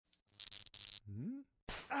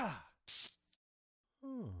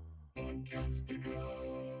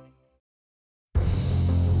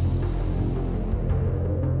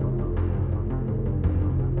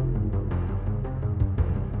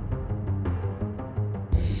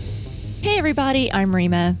Hey everybody, I'm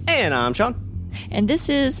Rima. And I'm Sean. And this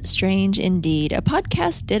is Strange Indeed, a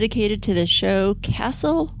podcast dedicated to the show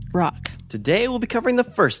Castle Rock. Today we'll be covering the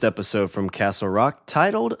first episode from Castle Rock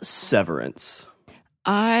titled Severance.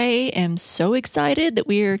 I am so excited that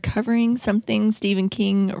we are covering something Stephen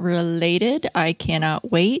King related. I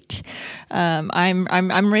cannot wait.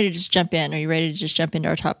 I'm ready to just jump in. Are you ready to just jump into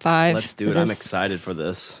our top five? Let's do it. I'm excited for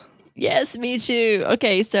this. Yes, me too.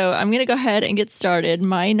 Okay, so I'm going to go ahead and get started.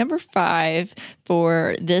 My number 5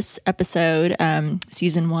 for this episode,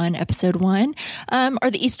 season 1, episode 1, are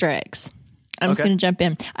the Easter eggs. I'm just going to jump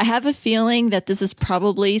in. I have a feeling that this is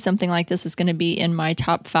probably something like this is going to be in my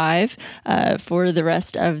top 5 for the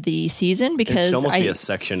rest of the season because it should almost be a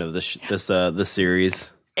section of this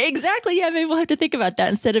series. Exactly. Yeah, maybe we'll have to think about that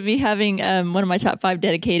instead of me having one of my top 5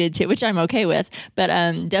 dedicated to, which I'm okay with, but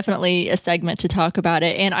definitely a segment to talk about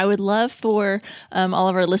it. And I would love for all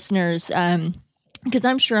of our listeners, because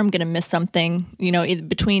I'm sure I'm going to miss something,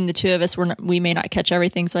 between the two of us, we may not catch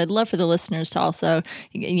everything. So I'd love for the listeners to also,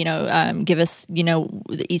 give us,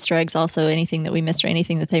 the Easter eggs, also anything that we missed or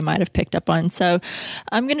anything that they might have picked up on. So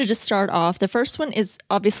I'm going to just start off. The first one is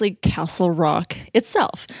obviously Castle Rock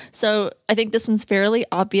itself. So I think this one's fairly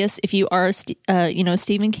obvious. If you are a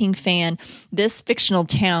Stephen King fan, this fictional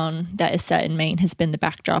town that is set in Maine has been the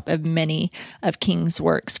backdrop of many of King's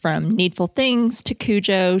works, from Needful Things to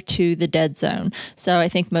Cujo to The Dead Zone. So I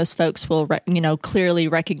think most folks will, clearly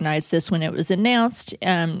recognize this when it was announced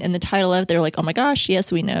in the title of it. They're like, oh my gosh,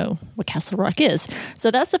 yes, we know what Castle Rock is. So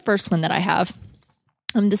that's the first one that I have.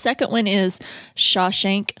 The second one is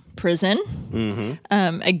Shawshank Prison.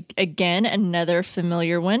 Mm-hmm. Again, another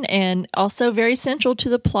familiar one, and also very central to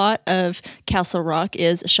the plot of Castle Rock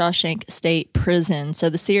is Shawshank State Prison. So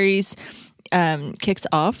the series kicks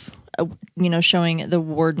off, showing the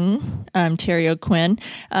warden, Terry O'Quinn.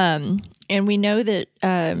 And we know that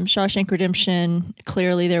Shawshank Redemption,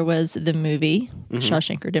 clearly there was the movie,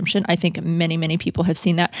 Shawshank Redemption. I think many, many people have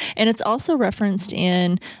seen that. And it's also referenced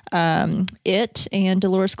in It and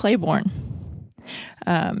Dolores Claiborne.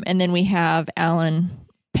 And then we have Alan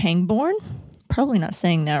Pangborn. Probably not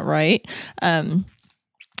saying that right.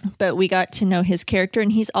 But we got to know his character,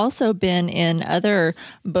 and he's also been in other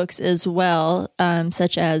books as well,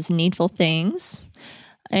 such as Needful Things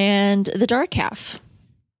and The Dark Half.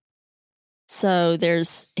 So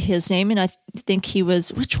there's his name, and I think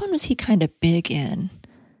which one was he kind of big in?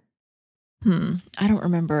 I don't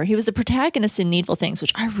remember. He was the protagonist in Needful Things,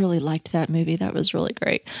 which I really liked that movie. That was really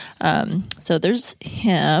great. So there's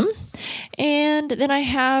him. And then I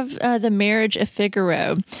have The Marriage of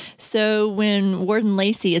Figaro. So when Warden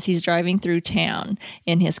Lacey, as he's driving through town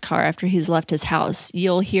in his car after he's left his house,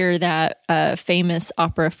 you'll hear that famous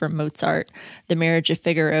opera from Mozart, The Marriage of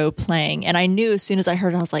Figaro, playing. And I knew as soon as I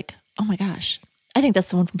heard it, I was like, oh my gosh, I think that's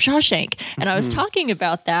the one from Shawshank. And I was talking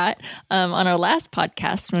about that on our last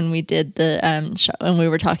podcast when we did when we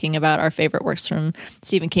were talking about our favorite works from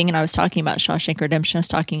Stephen King. And I was talking about Shawshank Redemption. I was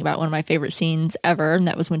talking about one of my favorite scenes ever. And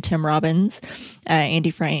that was when Tim Robbins,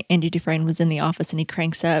 Andy Dufresne was in the office and he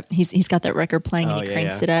cranks up. He's got that record playing and he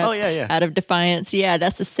cranks it up out of defiance. Yeah,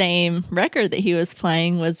 that's the same record that he was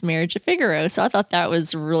playing was Marriage of Figaro. So I thought that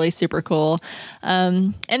was really super cool.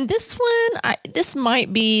 And this one, this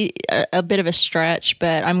might be a bit of a stretch,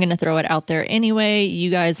 but I'm going to throw it out there anyway. You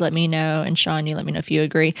guys let me know, and Sean, you let me know if you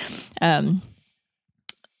agree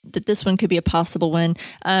that this one could be a possible one.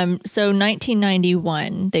 So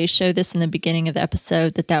 1991, they show this in the beginning of the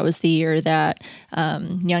episode that was the year that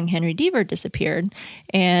young Henry Deaver disappeared.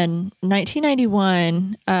 And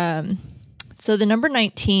 1991, so the number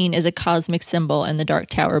 19 is a cosmic symbol in the Dark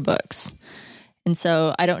Tower books. And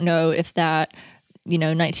so I don't know if that,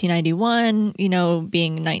 1991,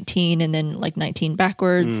 being 19 and then like 19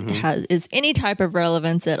 backwards is any type of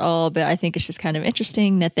relevance at all. But I think it's just kind of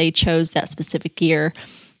interesting that they chose that specific year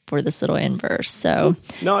for this little inverse. So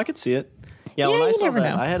no, I could see it. Yeah, when I saw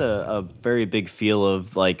that, I had a very big feel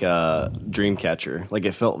of like Dreamcatcher. Like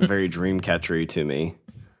it felt very Dreamcatchery to me.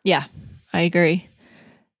 Yeah, I agree.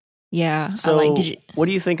 Yeah. So what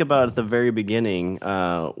do you think about at the very beginning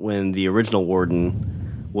when the original warden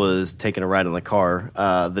was taking a ride in the car,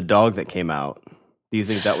 the dog that came out? Do you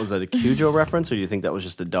think that was a Cujo reference, or do you think that was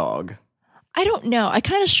just a dog? I don't know. I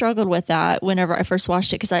kind of struggled with that whenever I first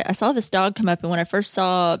watched it, because I saw this dog come up, and when I first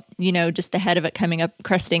saw, just the head of it coming up,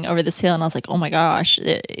 cresting over this hill, and I was like, oh my gosh,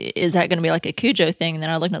 is that going to be like a Cujo thing? And then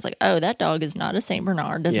I looked and I was like, oh, that dog is not a St.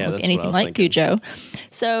 Bernard. Doesn't look anything like Cujo.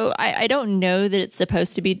 So I don't know that it's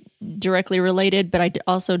supposed to be directly related, but I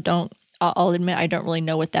also don't. I'll admit I don't really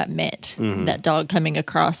know what that meant. Mm-hmm. That dog coming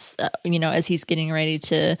across, as he's getting ready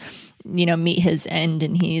to, meet his end,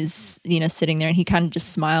 and he's, sitting there, and he kind of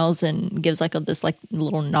just smiles and gives like this like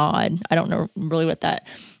little nod. I don't know really what that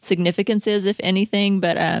significance is, if anything,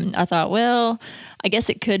 but I thought, well, I guess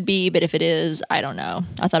it could be, but if it is, I don't know.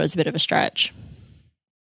 I thought it was a bit of a stretch.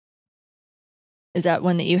 Is that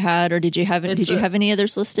one that you had, or did you have any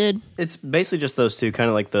others listed? It's basically just those two, kind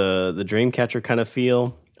of like the Dreamcatcher kind of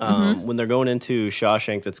feel. When they're going into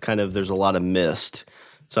Shawshank, that's kind of, there's a lot of mist.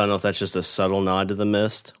 So I don't know if that's just a subtle nod to the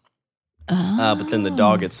mist. But then the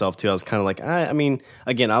dog itself too, I was kind of like, I mean,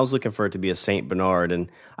 again, I was looking for it to be a Saint Bernard, and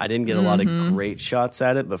I didn't get a lot of great shots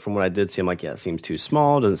at it. But from what I did see, I'm like, yeah, it seems too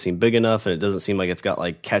small, doesn't seem big enough, and it doesn't seem like it's got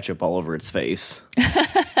like ketchup all over its face.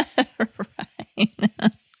 Right.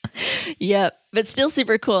 Yep, but still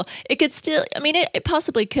super cool. It could still, I mean, it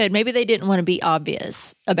possibly could. Maybe they didn't want to be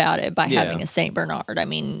obvious about it by having a Saint Bernard. I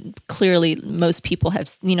mean, clearly most people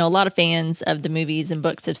have, a lot of fans of the movies and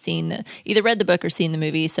books have either read the book or seen the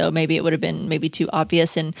movie. So maybe it would have been maybe too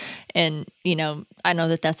obvious. And I know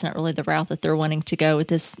that that's not really the route that they're wanting to go with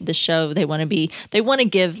this show. They want to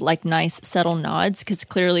give like nice subtle nods, because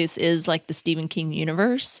clearly this is like the Stephen King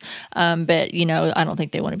universe. But I don't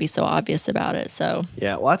think they want to be so obvious about it. So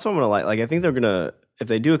yeah, well, that's what I'm gonna like. Like, I think they're gonna, if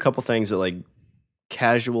they do a couple things that like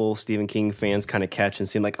casual Stephen King fans kind of catch and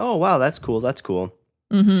seem like, oh wow, that's cool.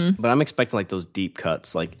 But I'm expecting like those deep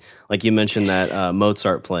cuts, like you mentioned that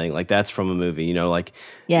Mozart playing, like that's from a movie,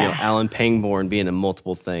 Alan Pangborn being in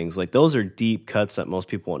multiple things, like those are deep cuts that most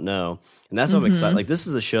people won't know, and that's what I'm excited. Like, this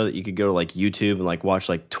is a show that you could go to like YouTube and like watch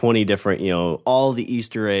like 20 different, all the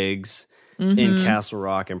Easter eggs in Castle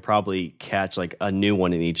Rock, and probably catch like a new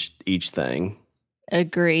one in each thing.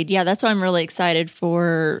 Agreed. Yeah, that's why I'm really excited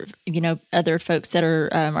for, other folks that are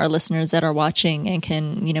our listeners that are watching, and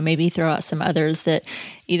can, maybe throw out some others that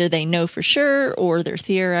either they know for sure or they're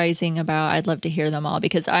theorizing about. I'd love to hear them all,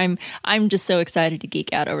 because I'm just so excited to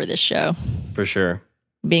geek out over this show. For sure.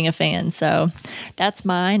 Being a fan. So that's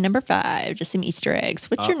my number 5, just some Easter eggs.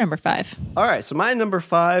 What's your number 5? All right. So my number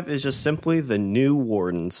 5 is just simply the new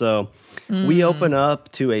warden. So we open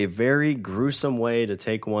up to a very gruesome way to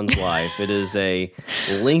take one's life. It is a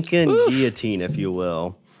Lincoln guillotine, if you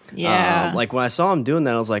will. Yeah. Like when I saw him doing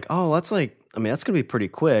that, I was like, oh, that's going to be pretty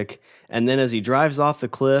quick. And then as he drives off the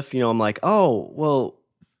cliff, I'm like, oh, well,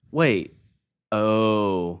 wait.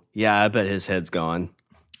 Oh, yeah, I bet his head's gone.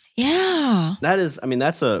 Yeah. That's a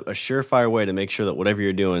surefire way to make sure that whatever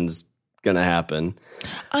you're doing is going to happen.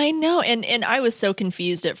 I know. And I was so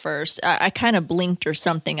confused at first. I kind of blinked or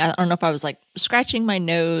something. I don't know if I was like scratching my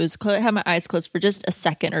nose, had my eyes closed for just a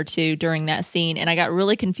second or two during that scene. And I got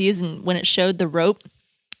really confused. And when it showed the rope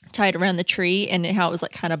tied around the tree and how it was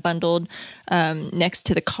like kind of bundled next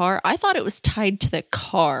to the car, I thought it was tied to the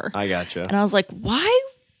car. I gotcha. And I was like, why?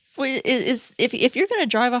 If you're going to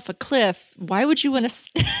drive off a cliff, why would you want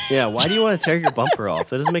to? Yeah, why do you want to tear your bumper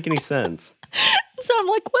off? That doesn't make any sense. So I'm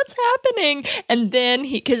like, what's happening? And then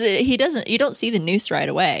because you don't see the noose right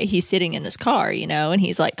away. He's sitting in his car, and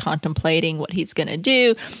he's like contemplating what he's going to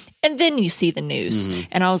do. And then you see the noose,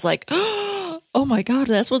 and I was like, oh my God,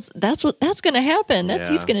 that's going to happen.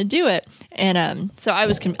 He's going to do it. And so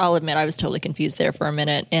I'll admit I was totally confused there for a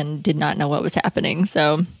minute and did not know what was happening.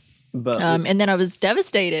 So. But and then I was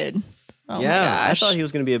devastated. Oh my gosh. I thought he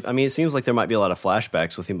was going to be. It seems like there might be a lot of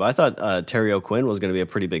flashbacks with him, but I thought Terry O'Quinn was going to be a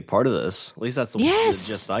pretty big part of this. At least that's the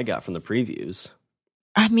gist I got from the previews.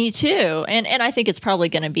 Me too, and I think it's probably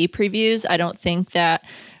going to be previews. I don't think that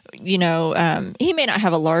he may not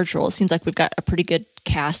have a large role. It seems like we've got a pretty good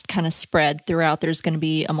cast kind of spread throughout. There's going to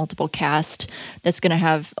be a multiple cast that's going to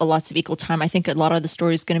have lots of equal time. I think a lot of the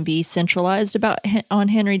story is going to be centralized on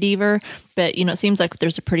Henry Deaver, but it seems like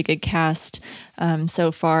there's a pretty good cast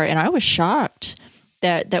so far. And I was shocked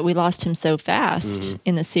that we lost him so fast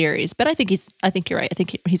in the series. But I think you're right. I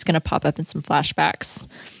think he's going to pop up in some flashbacks.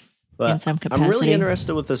 But in some capacity. I'm really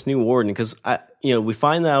interested with this new warden, because we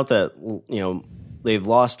find out that they've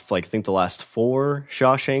lost, I think, the last 4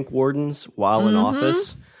 Shawshank wardens while in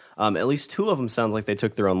office. At least 2 of them sounds like they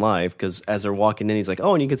took their own life, because as they're walking in, he's like,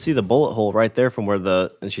 oh, and you can see the bullet hole right there from where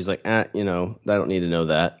and she's like, I don't need to know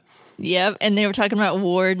that. Yep, and they were talking about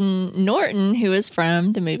Warden Norton, who is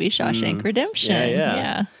from the movie Shawshank Redemption.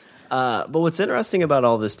 Yeah. But what's interesting about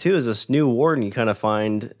all this, too, is this new warden you kind of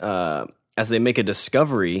find as they make a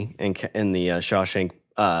discovery in the Shawshank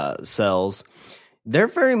cells. They're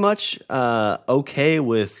very much okay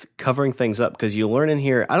with covering things up, because you learn in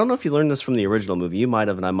here. I don't know if you learned this from the original movie. You might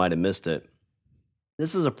have, and I might have missed it.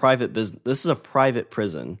 This is a private business. This is a private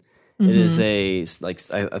prison. It is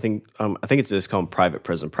I think it's just called private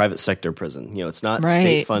prison, private sector prison. It's not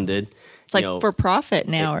state funded. It's like for profit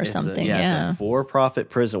now or something. It's a for profit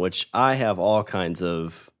prison, which I have all kinds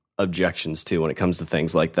of objections to when it comes to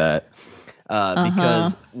things like that.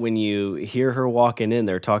 Because when you hear her walking in,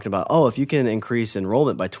 they're talking about, oh, if you can increase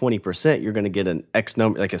enrollment by 20%, you're going to get an X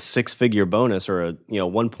number, like a 6-figure bonus or a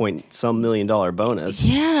 1 point some $1 million bonus.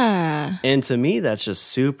 Yeah. And to me, that's just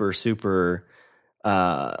super, super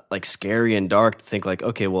like scary and dark to think like,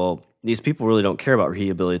 okay, well, these people really don't care about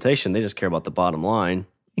rehabilitation. They just care about the bottom line.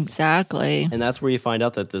 Exactly. And that's where you find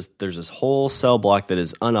out that there's this whole cell block that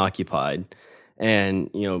is unoccupied. And,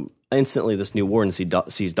 instantly this new warden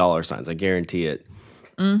sees dollar signs. I guarantee it.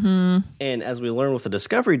 Mm-hmm. And as we learn with the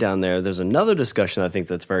discovery down there, there's another discussion I think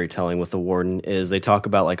that's very telling with the warden is they talk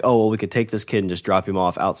about like, oh, well, we could take this kid and just drop him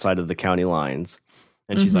off outside of the county lines.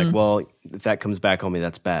 And she's like, well, if that comes back on me,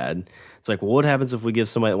 that's bad. It's like, well, what happens if we give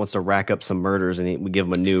somebody that wants to rack up some murders and we give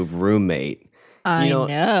them a new roommate? I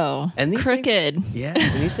know. And these crooked.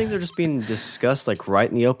 And these things are just being discussed like right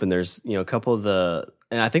in the open. There's, a couple of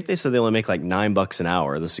and I think they said they only make like $9 an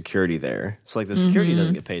hour, the security there. So like the security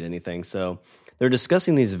doesn't get paid anything. So they're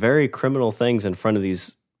discussing these very criminal things in front of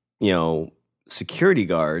these, security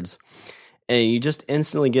guards. And you just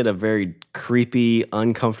instantly get a very creepy,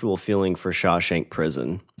 uncomfortable feeling for Shawshank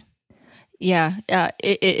Prison. Yeah.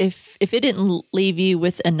 If it didn't leave you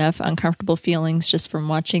with enough uncomfortable feelings just from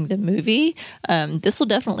watching the movie, this will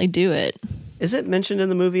definitely do it. Is it mentioned in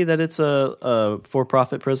the movie that it's a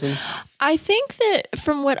for-profit prison? I think that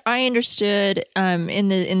from what I understood in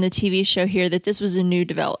the TV show here, that this was a new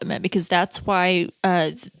development because that's why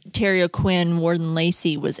Terry O'Quinn, Warden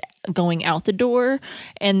Lacey, was going out the door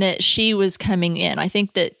and that she was coming in. I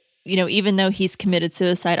think that, even though he's committed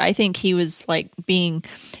suicide, I think he was like being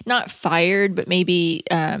not fired, but maybe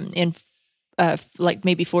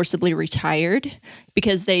maybe forcibly retired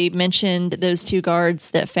because they mentioned those 2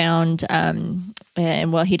 guards that found,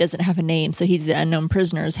 and well, he doesn't have a name, so he's the unknown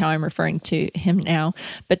prisoner is how I'm referring to him now.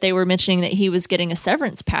 But they were mentioning that he was getting a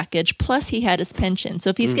severance package, plus he had his pension.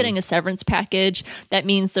 So if he's getting a severance package, that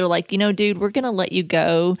means they're like, dude, we're going to let you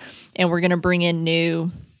go and we're going to bring in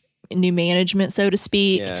new management, so to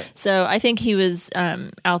speak. Yeah. So I think he was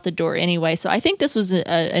out the door anyway. So I think this was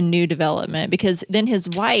a new development because then his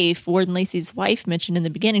wife, Warden Lacey's wife, mentioned in the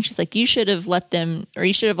beginning, she's like, you should have allowed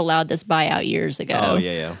this buyout years ago. Oh,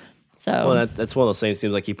 yeah. So well, that's one of those things.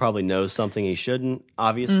 Seems like he probably knows something he shouldn't,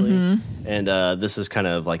 obviously. And this is kind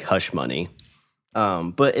of like hush money.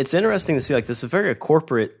 But it's interesting to see like this is a very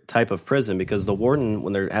corporate type of prison because the warden,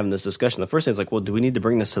 when they're having this discussion, the first thing is like, well, do we need to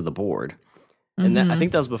bring this to the board? And I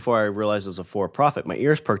think that was before I realized it was a for-profit. My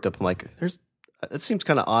ears perked up. I'm like, it seems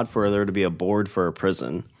kind of odd for there to be a board for a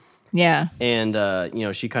prison. Yeah. And,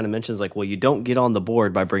 she kind of mentions like, well, you don't get on the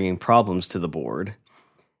board by bringing problems to the board.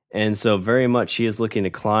 And so very much she is looking to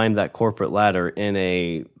climb that corporate ladder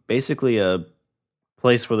in basically a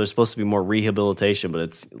place where there's supposed to be more rehabilitation, but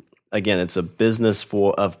it's a business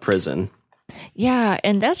of prison. Yeah,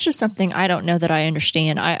 and that's just something I don't know that I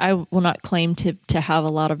understand. I will not claim to have a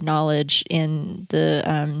lot of knowledge in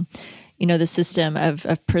the the system of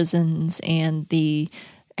prisons and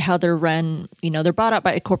how they're run. They're bought out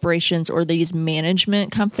by corporations or these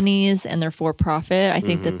management companies, and they're for profit. I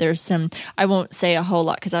think that there's some. I won't say a whole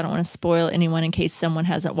lot because I don't want to spoil anyone in case someone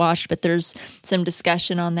hasn't watched. But there's some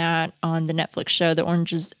discussion on that on the Netflix show, The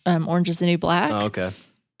Orange is the New Black. Oh, okay.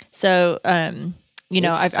 So,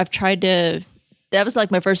 I've tried to. That was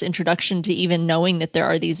like my first introduction to even knowing that there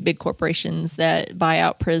are these big corporations that buy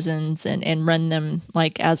out prisons and run them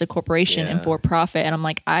like as a corporation and for profit. And I'm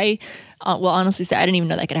like, I will honestly say I didn't even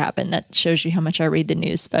know that could happen. That shows you how much I read the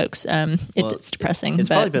news, folks. It's depressing. It's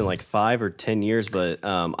probably been like 5 or 10 years, but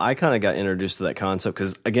I kind of got introduced to that concept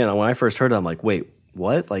because again, when I first heard it, I'm like, wait,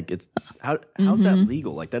 what? Like how's that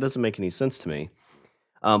legal? Like that doesn't make any sense to me.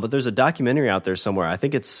 But there's a documentary out there somewhere. I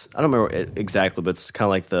think I don't remember it exactly, but it's kind of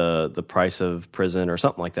like the price of prison or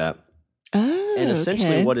something like that. Oh, and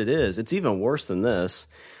essentially what it is, it's even worse than this.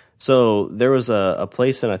 So there was a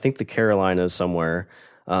place in, I think the Carolinas somewhere.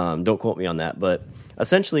 Don't quote me on that. But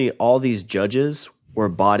essentially all these judges were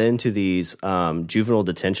bought into these juvenile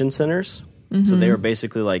detention centers. So they were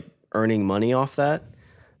basically like earning money off that.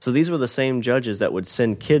 So these were the same judges that would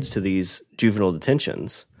send kids to these juvenile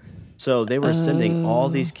detentions. So they were sending all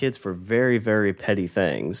these kids for very, very petty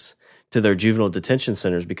things to their juvenile detention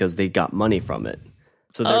centers because they got money from it.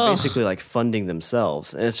 So they're basically like funding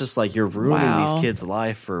themselves. And it's just like you're ruining these kids'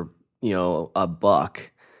 life for, $1.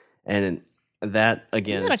 And that,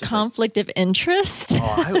 again, isn't that a conflict of interest?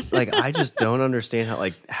 I just don't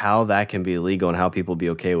understand how that can be illegal and how people be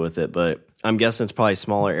okay with it. But I'm guessing it's probably a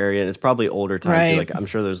smaller area and it's probably older time too. Like I'm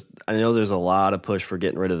sure I know there's a lot of push for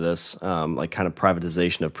getting rid of this, like kind of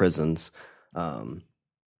privatization of prisons.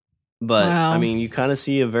 But I mean, you kind of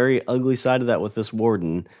see a very ugly side of that with this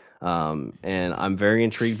warden. And I'm very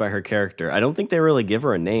intrigued by her character. I don't think they really give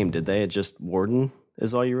her a name, did they? It's just Warden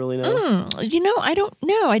is all you really know? I don't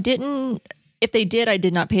know. I didn't. If they did, I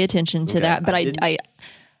did not pay attention to that. But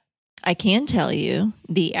I can tell you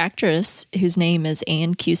the actress whose name is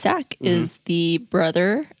Anne Cusack is the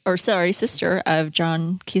sister of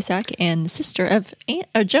John Cusack and the sister of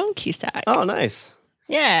Joan Cusack. Oh, nice.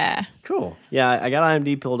 Yeah. Cool. Yeah, I got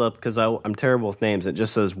IMDb pulled up because I'm terrible with names. It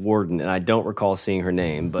just says Warden, and I don't recall seeing her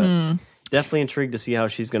name, but definitely intrigued to see how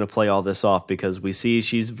she's going to play all this off because we see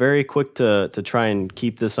she's very quick to try and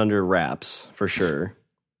keep this under wraps, for sure.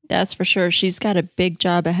 That's for sure. She's got a big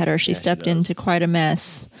job ahead of her. She stepped into quite a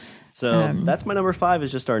mess. So that's my number 5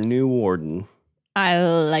 is just our new Warden. I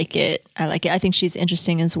like it. I think she's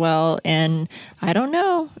interesting as well. And I don't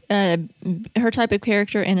know, her type of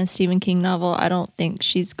character in a Stephen King novel, I don't think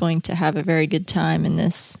she's going to have a very good time in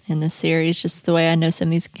this series. Just the way I know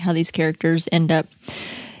how these characters end up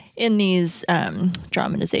in these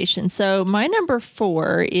dramatizations. So my number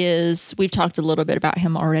 4 is, we've talked a little bit about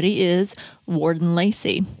him already, is Warden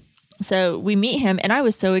Lacey. So we meet him, and I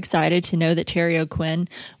was so excited to know that Terry O'Quinn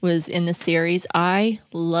was in the series. I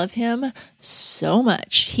love him so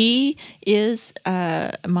much. He is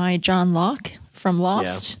my John Locke from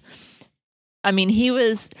Lost. Yeah. I mean, he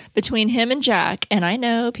was between him and Jack, and I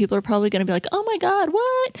know people are probably going to be like, oh my God,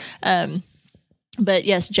 what? But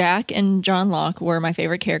yes, Jack and John Locke were my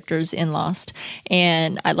favorite characters in Lost,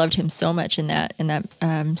 and I loved him so much in that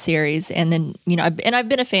series. And then I've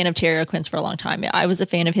been a fan of Terry O'Quinn's for a long time. I was a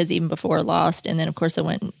fan of his even before Lost, and then of course I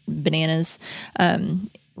went bananas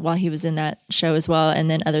while he was in that show as well, and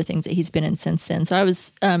then other things that he's been in since then. So I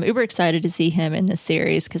was uber excited to see him in this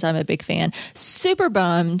series because I'm a big fan. Super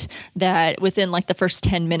bummed that within like the first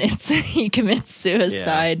 10 minutes he commits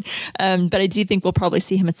suicide. Yeah. But I do think we'll probably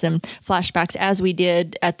see him in some flashbacks, as we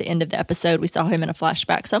did at the end of the episode. We saw him in a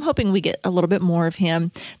flashback. So I'm hoping we get a little bit more of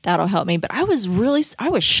him. That'll help me. But I was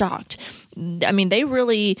shocked. I mean, they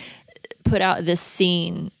really put out this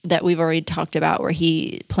scene that we've already talked about where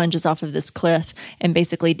he plunges off of this cliff and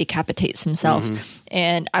basically decapitates himself.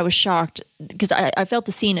 And I was shocked because I felt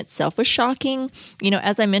the scene itself was shocking.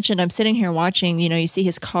 As I mentioned, I'm sitting here watching, you see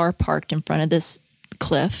his car parked in front of this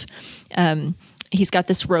cliff. He's got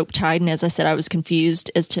this rope tied. And as I said, I was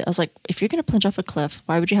confused I was like, if you're going to plunge off a cliff,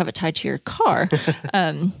 why would you have it tied to your car?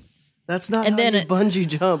 That's not how you bungee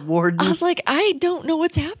jump, Warden. I was like, I don't know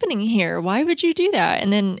what's happening here. Why would you do that?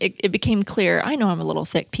 And then it became clear. I know I'm a little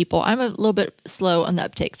thick, people. I'm a little bit slow on the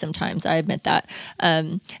uptake sometimes. I admit that.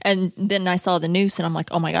 And then I saw the noose and I'm like,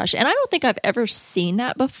 oh my gosh. And I don't think I've ever seen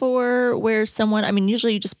that before where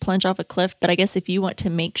usually you just plunge off a cliff. But I guess if you want to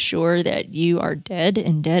make sure that you are dead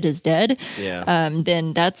and dead is dead,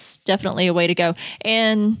 then that's definitely a way to go.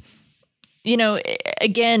 And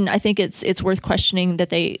again, I think it's worth questioning that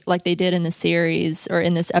they, like they did in the series or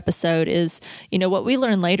in this episode, is, what we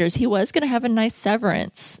learn later is he was going to have a nice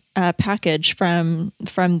severance package from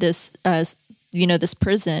this, this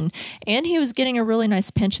prison, and he was getting a really nice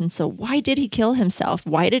pension. So why did he kill himself?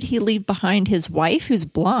 Why did he leave behind his wife who's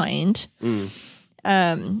blind?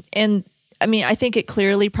 And I mean, I think it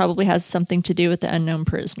clearly probably has something to do with the unknown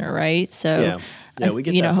prisoner, right? So. Yeah, we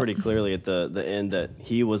get that pretty clearly at the end that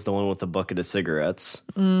he was the one with the bucket of cigarettes.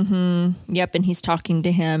 Yep, and he's talking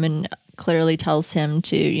to him and clearly tells him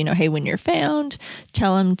to, hey, when you're found,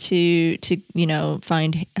 tell him to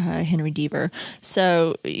find Henry Deaver.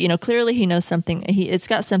 So, clearly he knows something. It's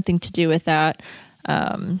got something to do with that.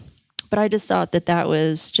 But I just thought that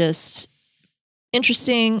was just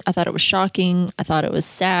interesting. I thought it was shocking. I thought it was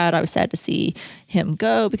sad. I was sad to see him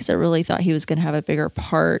go because I really thought he was going to have a bigger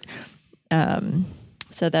part.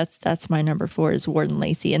 So that's my number 4 is Warden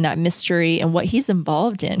Lacey and that mystery and what he's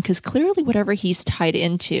involved in, because clearly whatever he's tied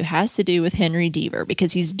into has to do with Henry Deaver,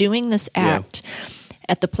 because he's doing this act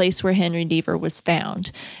at the place where Henry Deaver was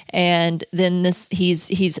found, and then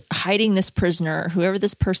he's hiding this prisoner, whoever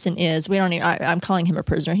this person is. I'm calling him a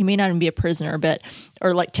prisoner. He may not even be a prisoner,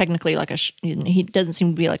 or like technically like he doesn't seem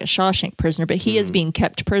to be like a Shawshank prisoner, but he is being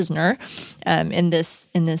kept prisoner in this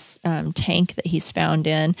tank that he's found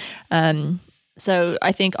in. So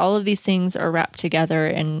I think all of these things are wrapped together,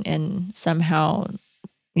 and somehow,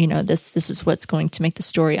 this is what's going to make the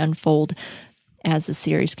story unfold as the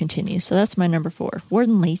series continues. So that's my number 4,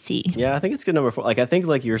 Warden Lacey. Yeah, I think it's good number 4. Like, I think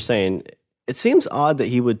like you're saying, it seems odd that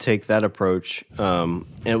he would take that approach. And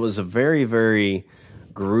it was a very, very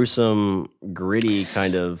gruesome, gritty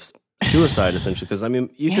kind of suicide, essentially. Because, I mean,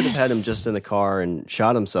 you could have had him just in the car and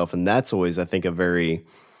shot himself. And that's always, I think, a very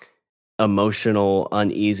emotional,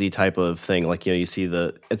 uneasy type of thing. Like, you see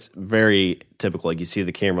it's very typical. Like, you see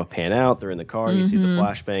the camera pan out, they're in the car, you see the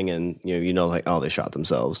flashbang, and like, oh, they shot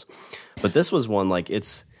themselves. But this was one, like,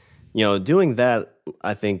 it's, doing that,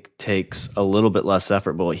 I think, takes a little bit less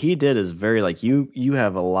effort. But what he did is very, like, you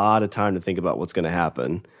have a lot of time to think about what's going to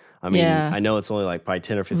happen. I mean, I know it's only like probably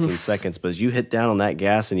 10 or 15 seconds, but as you hit down on that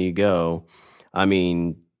gas and you go, I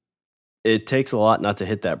mean, it takes a lot not to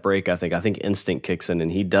hit that brake, I think. I think instinct kicks in,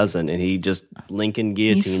 and he doesn't, and he just Lincoln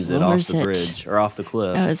guillotines it off the bridge or off the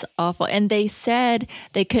cliff. That was awful. And they said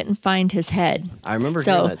they couldn't find his head. I remember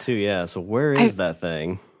hearing that too, yeah. So where is that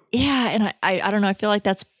thing? Yeah, and I don't know. I feel like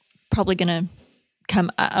that's probably going to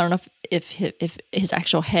come. I don't know if his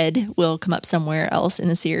actual head will come up somewhere else in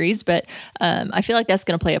the series, but I feel like that's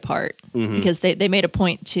going to play a part because they made a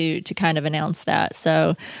point to kind of announce that.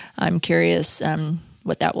 So I'm curious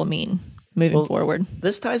what that will mean moving forward.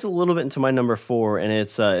 This ties a little bit into my number 4, and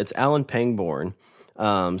it's Alan Pangborn.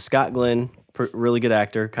 Scott Glenn, really good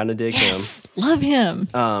actor, kind of dig him. Love him.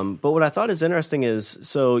 But what I thought is interesting is,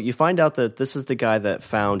 so you find out that this is the guy that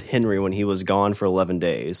found Henry when he was gone for 11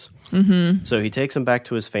 days. Mm-hmm. So he takes him back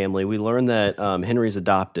to his family. We learn that Henry's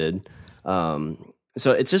adopted. So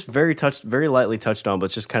it's just very lightly touched on, but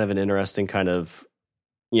it's just kind of an interesting kind of,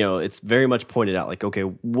 it's very much pointed out, like, okay,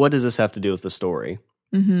 what does this have to do with the story?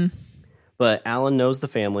 Mm-hmm. But Alan knows the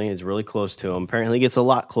family, is really close to him. Apparently gets a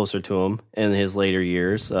lot closer to him in his later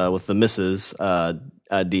years with the Mrs.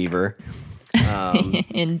 Deaver.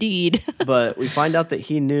 Indeed. But we find out that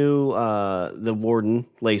he knew the warden,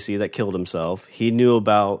 Lacey, that killed himself. He knew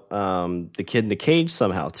about the kid in the cage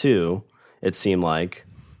somehow, too, it seemed like.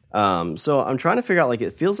 So I'm trying to figure out, like,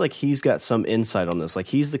 it feels like he's got some insight on this. Like,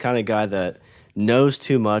 he's the kind of guy that knows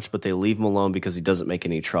too much, but they leave him alone because he doesn't make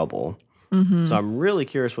any trouble. Mm-hmm. So I'm really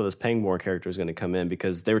curious where this Pangborn character is going to come in,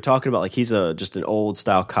 because they were talking about, like, he's just an old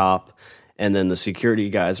style cop, and then the security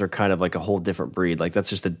guys are kind of like a whole different breed. Like, that's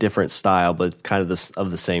just a different style, but kind of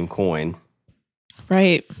the same coin.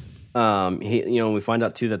 Right. We find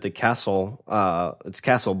out too that the castle, it's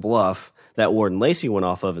Castle Bluff, that Warden Lacey went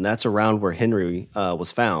off of, and that's around where Henry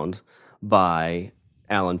was found by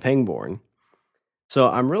Alan Pangborn. So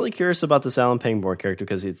I'm really curious about this Alan Pangborn character,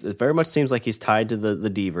 because it very much seems like he's tied to the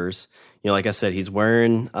Deavers. Like I said, he's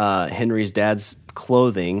wearing Henry's dad's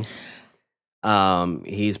clothing.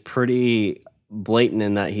 He's pretty blatant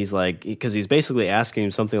in that he's like, because he's basically asking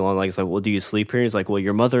him something along like, well, do you sleep here? He's like, well,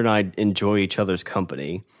 your mother and I enjoy each other's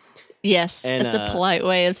company. Yes, and, that's a polite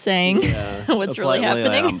way of saying what's really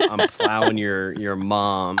happening. Like, I'm plowing your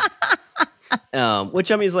mom.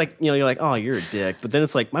 Which, I mean, is like, you're like, oh, you're a dick. But then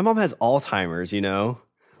it's like, my mom has Alzheimer's,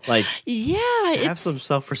 Like, have some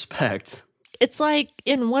self-respect. It's like,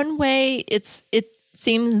 in one way, it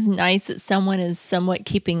seems nice that someone is somewhat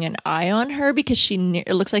keeping an eye on her, because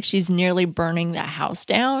it looks like she's nearly burning the house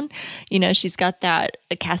down. She's got that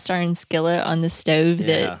cast iron skillet on the stove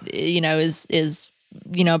that, is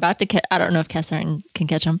about to I don't know if cast iron can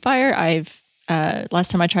catch on fire.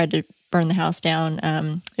 Last time I tried to burn the house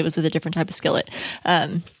down, it was with a different type of skillet.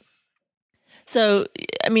 So,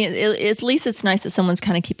 I mean, at least it's nice that someone's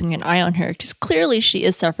kind of keeping an eye on her, because clearly she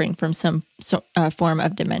is suffering from some form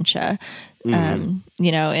of dementia,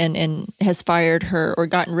 and has fired her, or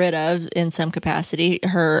gotten rid of in some capacity,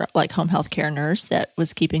 her like home health care nurse that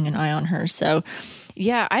was keeping an eye on her. So,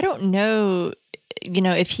 yeah, I don't know.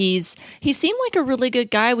 If he seemed like a really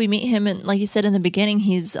good guy. We meet him, and like you said in the beginning,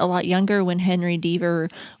 he's a lot younger when Henry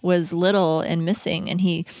Deaver was little and missing.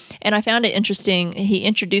 And I found it interesting. He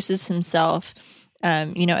introduces himself,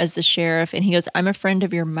 as the sheriff, and he goes, "I'm a friend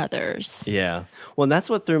of your mother's." Yeah. Well, and that's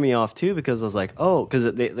what threw me off too, because I was like, oh,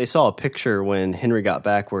 because they saw a picture when Henry got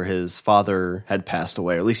back where his father had passed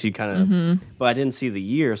away, or at least you kind of, but I didn't see the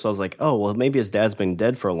year. So I was like, oh, well, maybe his dad's been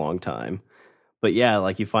dead for a long time. But yeah,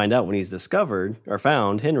 like, you find out when he's discovered or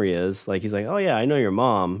found, Henry is like, he's like, oh yeah, I know your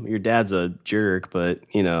mom. Your dad's a jerk, but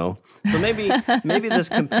So maybe this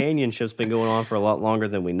companionship's been going on for a lot longer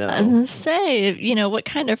than we know. I was gonna say, what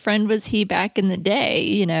kind of friend was he back in the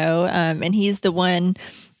day? And he's the one,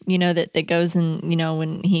 that goes and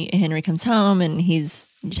when Henry comes home and he's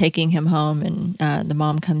taking him home, and the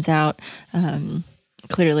mom comes out.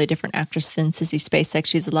 Clearly a different actress than Sissy Spacek.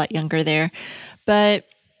 She's a lot younger there, but.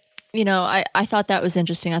 I thought that was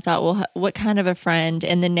interesting. I thought, well, what kind of a friend?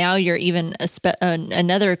 And then now you're even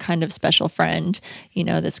another kind of special friend,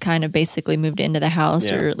 that's kind of basically moved into the house,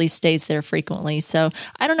 or at least stays there frequently. So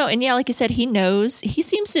I don't know. And yeah, like you said, he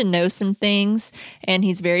seems to know some things, and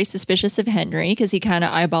he's very suspicious of Henry, because he kind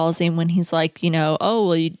of eyeballs him when he's like, oh,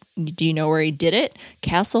 well, do you know where he did it?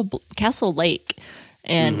 Castle Lake.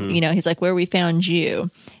 And, he's like, where we found you.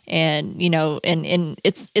 And, and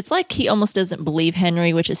it's like he almost doesn't believe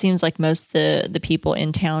Henry, which it seems like most the people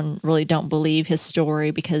in town really don't believe his story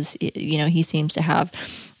because, he seems to have,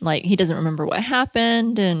 like, he doesn't remember what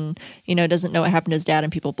happened and, doesn't know what happened to his dad,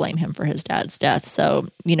 and people blame him for his dad's death. So,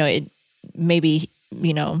 maybe,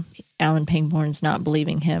 Alan Pangborn's not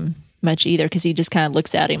believing him much either because he just kind of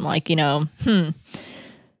looks at him like,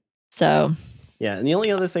 So... Yeah, and the only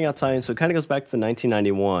other thing I'll tell you, so it kind of goes back to the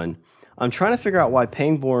 1991. I'm trying to figure out why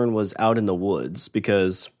Pangborn was out in the woods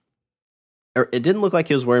because it didn't look like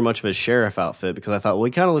he was wearing much of his sheriff outfit because I thought, well,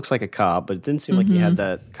 he kind of looks like a cop, but it didn't seem like he had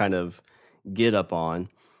that kind of get up on.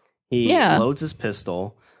 He loads his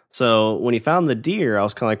pistol. So when he found the deer, I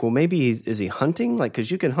was kind of like, well, maybe is he hunting? Like, because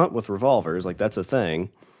you can hunt with revolvers, like that's a thing.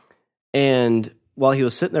 And while he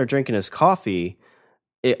was sitting there drinking his coffee,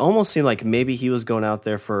 it almost seemed like maybe he was going out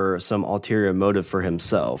there for some ulterior motive for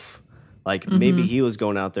himself. Like maybe he was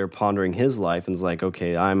going out there pondering his life and was like,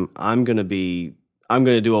 okay, I'm going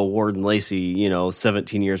to do a Warden Lacey,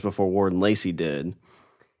 17 years before Warden Lacey did.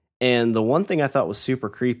 And the one thing I thought was super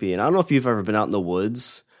creepy, and I don't know if you've ever been out in the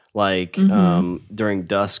woods, like during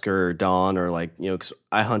dusk or dawn or like, 'cause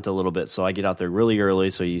I hunt a little bit. So I get out there really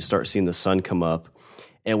early. So you start seeing the sun come up.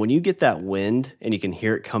 And when you get that wind and you can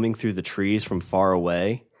hear it coming through the trees from far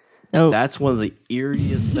away, that's one of the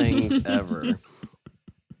eeriest things ever.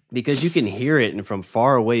 Because you can hear it, and from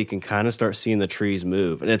far away, you can kind of start seeing the trees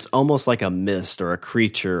move. And it's almost like a mist or a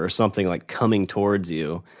creature or something like coming towards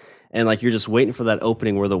you. And like you're just waiting for that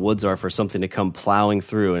opening where the woods are for something to come plowing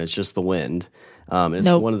through, and it's just the wind. It's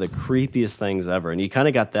one of the creepiest things ever. And you kind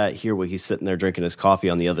of got that here where he's sitting there drinking his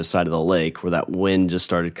coffee on the other side of the lake where that wind just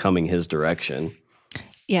started coming his direction.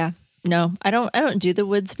 Yeah, no, I don't do the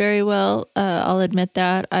woods very well. I'll admit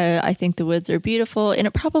that. I think the woods are beautiful, and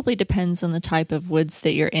it probably depends on the type of woods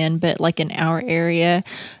that you're in. But like in our area,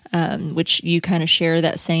 which you kind of share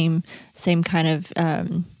that same kind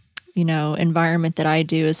of environment that I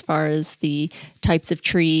do as far as the types of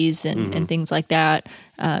trees and things like that.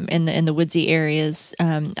 In the woodsy areas,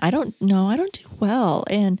 I don't do well,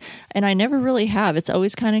 and I never really have. It's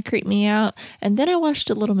always kind of creeped me out. And then I watched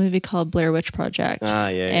a little movie called Blair Witch Project,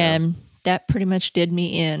 and that pretty much did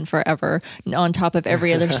me in forever, on top of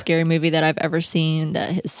every other scary movie that I've ever seen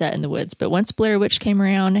that is set in the woods. But once Blair Witch came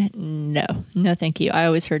around, no, thank you. I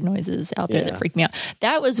always heard noises out there that freaked me out.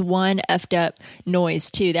 That was one effed up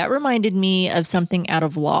noise too. That reminded me of something out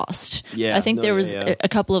of Lost. Yeah, I think there was a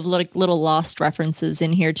couple of little Lost references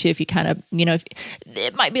in here too. If you kind of,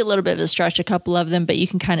 it might be a little bit of a stretch, a couple of them, but you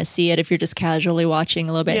can kind of see it if you're just casually watching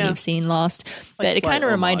a little bit and you've seen Lost. But it kind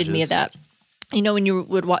of reminded me of that. When you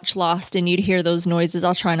would watch Lost and you'd hear those noises,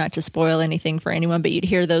 I'll try not to spoil anything for anyone, but you'd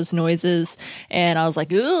hear those noises, and I was like,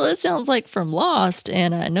 ooh, it sounds like from Lost,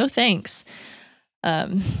 and no thanks.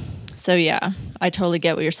 So yeah, I totally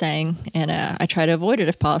get what you're saying, and I try to avoid it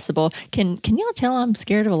if possible. Can y'all tell I'm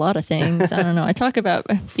scared of a lot of things? I don't know. I talk about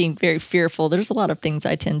being very fearful. There's a lot of things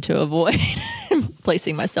I tend to avoid,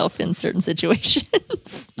 placing myself in certain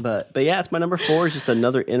situations. But yeah, it's my number 4. Is just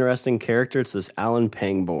another interesting character. It's this Alan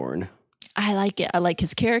Pangborn. I like it. I like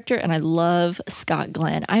his character, and I love Scott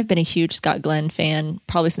Glenn. I've been a huge Scott Glenn fan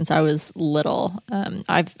probably since I was little.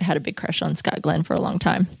 I've had a big crush on Scott Glenn for a long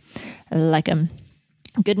time. I like him.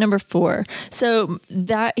 Good number 4. So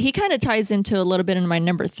that he kind of ties into a little bit in my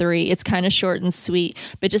number 3. It's kind of short and sweet,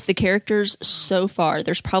 but just the characters so far.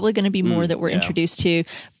 There's probably going to be more that we're introduced to,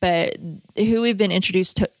 but who we've been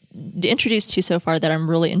introduced to so far that I'm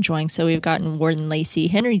really enjoying. So we've gotten Warden Lacey,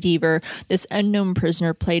 Henry Deaver, this unknown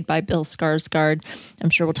prisoner played by Bill Skarsgård. I'm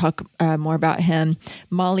sure we'll talk more about him.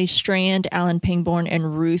 Molly Strand, Alan Pangborn,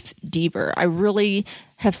 and Ruth Deaver. I really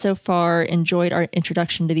have so far enjoyed our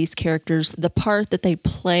introduction to these characters. The part that they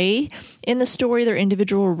play in the story, their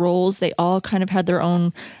individual roles, they all kind of had their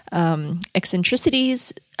own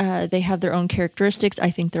eccentricities. They have their own characteristics.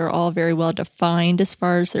 I think they're all very well defined as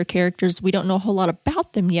far as their characters. We don't know a whole lot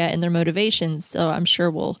about them yet and their motivations, so I'm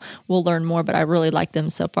sure we'll learn more, but I really like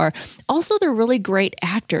them so far. Also, they're really great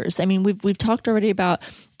actors. I mean, we've talked already about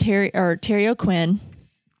Terry O'Quinn.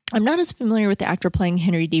 I'm not as familiar with the actor playing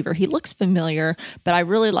Henry Deaver. He looks familiar, but I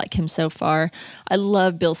really like him so far. I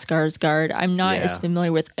love Bill Skarsgård. I'm not as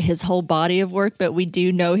familiar with his whole body of work, but we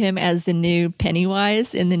do know him as the new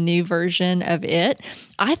Pennywise in the new version of It.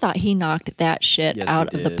 I thought he knocked that shit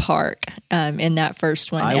out of the park in that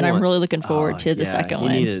first one, I'm really looking forward to the second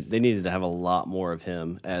one. They needed to have a lot more of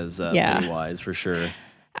him as Pennywise for sure.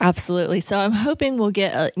 Absolutely. So I'm hoping we'll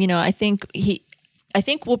get, I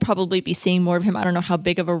think we'll probably be seeing more of him. I don't know how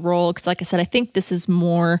big of a role, because like I said, I think this is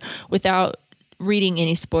more, without reading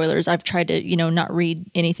any spoilers, I've tried to, not read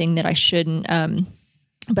anything that I shouldn't,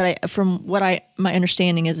 But from what my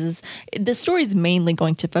understanding is the story is mainly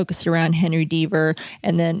going to focus around Henry Deaver,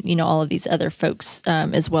 and then all of these other folks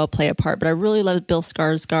as well play a part. But I really love Bill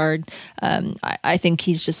Skarsgård. I think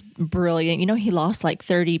he's just brilliant. He lost like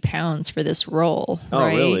 30 pounds for this role. Oh,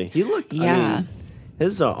 right? really? He looked. Yeah. I mean,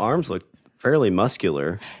 his arms looked fairly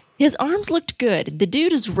muscular. His arms looked good. The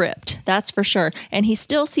dude is ripped, that's for sure. And he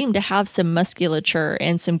still seemed to have some musculature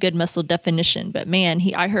and some good muscle definition. But man,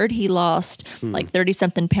 I heard he lost like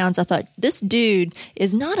 30-something pounds. I thought, this dude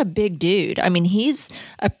is not a big dude. I mean, he's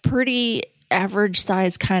a pretty average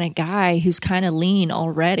size kind of guy who's kind of lean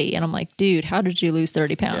already. And I'm like, dude, how did you lose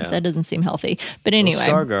 30 pounds? Yeah. That doesn't seem healthy. But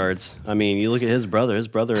anyway. Well, Skarsgård's, I mean, you look at his brother. His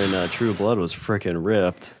brother in True Blood was freaking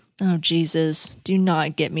ripped. Oh, Jesus. Do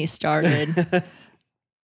not get me started.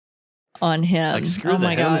 On him. Like, screw oh the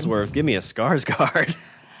my Hemsworth. God. Give me a Skarsgård.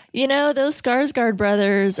 Those Skarsgård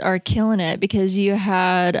brothers are killing it because you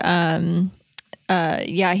had,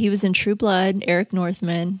 he was in True Blood, Eric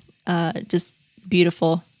Northman, just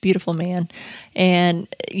beautiful, beautiful man. And,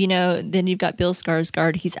 then you've got Bill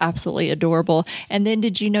Skarsgård. He's absolutely adorable. And then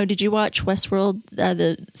did you watch Westworld,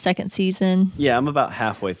 the second season? Yeah, I'm about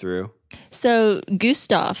halfway through. So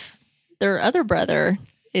Gustav, their other brother,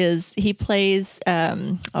 he plays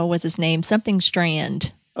what's his name? Something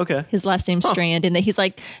Strand. Okay. His last name's Strand, and that he's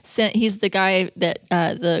the guy that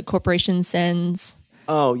the corporation sends.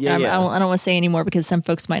 Oh, yeah, yeah. I don't want to say anymore because some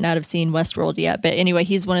folks might not have seen Westworld yet. But anyway,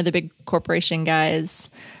 he's one of the big corporation guys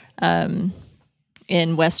in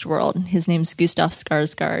Westworld. His name's Gustav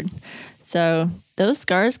Skarsgård. So those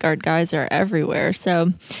Skarsgård guys are everywhere. So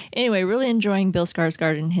anyway, really enjoying Bill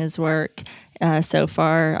Skarsgård and his work so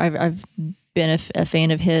far. I've been a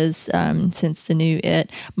fan of his since the new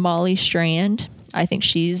It. Molly Strand, I think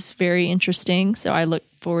she's very interesting, so I look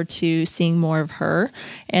forward to seeing more of her.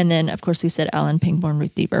 And then, of course, we said Alan Pangborn,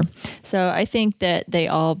 Ruth Deaver. So I think that they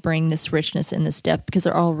all bring this richness and this depth because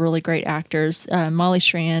they're all really great actors. Molly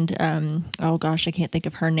Strand, I can't think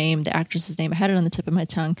of her name, the actress's name. I had it on the tip of my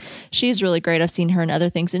tongue. She's really great. I've seen her in other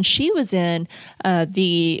things. And she was in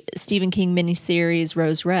the Stephen King miniseries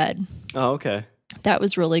Rose Red. Oh, okay. That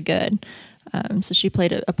was really good. So she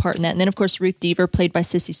played a part in that. And then, of course, Ruth Deaver, played by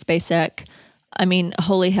Sissy Spacek. I mean,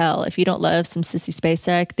 holy hell, if you don't love some Sissy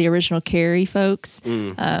Spacek, the original Carrie folks,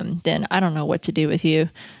 then I don't know what to do with you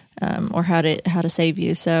or how to save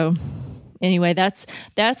you. So anyway, that's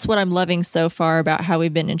what I'm loving so far about how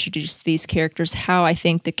we've been introduced to these characters, how I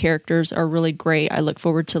think the characters are really great. I look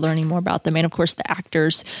forward to learning more about them. And of course, the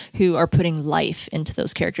actors who are putting life into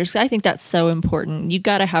those characters. I think that's so important. You've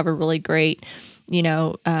got to have a really great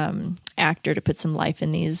actor to put some life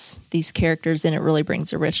in these characters, and it really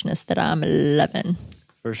brings a richness that I'm loving.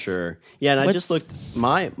 For sure. Yeah, and I just looked,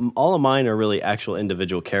 all of mine are really actual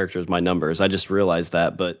individual characters, my numbers. I just realized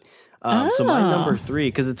that, but so my number 3,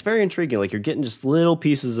 because it's very intriguing, like you're getting just little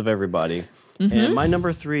pieces of everybody. Mm-hmm. And my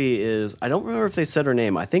number 3 is, I don't remember if they said her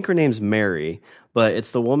name. I think her name's Mary, but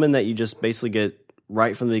it's the woman that you just basically get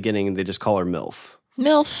right from the beginning, and they just call her MILF.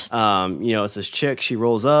 MILF. It's this chick, she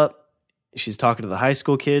rolls up. She's talking to the high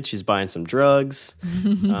school kid. She's buying some drugs.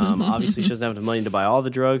 Obviously, she doesn't have enough money to buy all the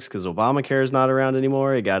drugs because Obamacare is not around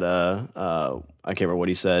anymore. He got I can't remember what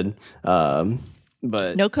he said,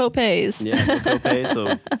 but no copays. Yeah, no copays. So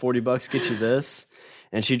 $40 get you this.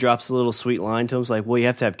 And she drops a little sweet line to him. It's like, well, you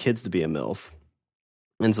have to have kids to be a MILF.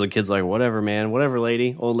 And so the kid's like, whatever, man, whatever,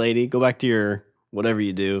 lady, old lady, go back to your whatever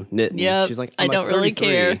you do, knitting. Yep, she's like, I don't really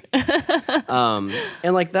care.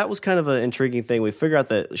 And like that was kind of an intriguing thing. We figure out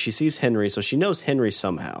that she sees Henry, so she knows Henry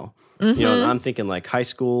somehow. Mm-hmm. And I'm thinking like high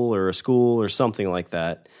school or a school or something like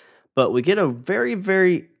that. But we get a very,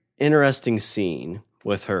 very interesting scene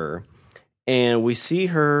with her, and we see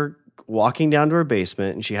her walking down to her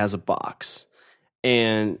basement, and she has a box.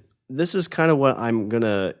 And this is kind of what I'm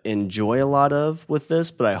gonna enjoy a lot of with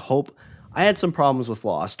this, but I hope. I had some problems with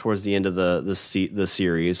Lost towards the end of the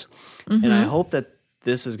series, mm-hmm. and I hope that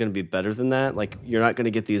this is going to be better than that. Like, you're not going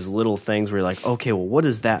to get these little things where you're like, okay, well, what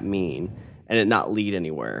does that mean? And it not lead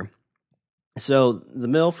anywhere. So the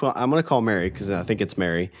MILF, I'm going to call Mary because I think it's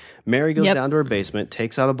Mary. Mary goes down to her basement,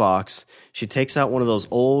 takes out a box. She takes out one of those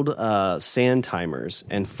old sand timers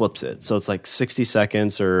and flips it. So it's like 60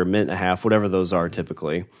 seconds or a minute and a half, whatever those are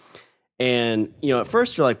typically. And, at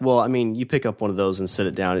first you're like, well, I mean, you pick up one of those and sit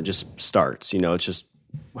it down. It just starts, it's just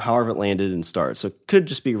however it landed and starts. So it could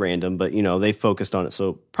just be random, but, they focused on it.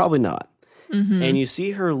 So probably not. Mm-hmm. And you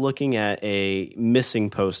see her looking at a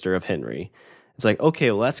missing poster of Henry. It's like,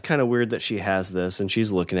 okay, well, that's kind of weird that she has this. And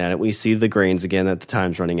she's looking at it. We see the grains again that the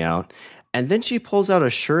time's running out. And then she pulls out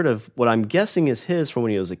a shirt of what I'm guessing is his from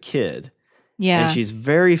when he was a kid. Yeah. And she's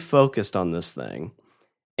very focused on this thing.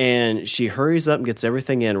 and she hurries up and gets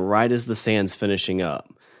everything in right as the sand's finishing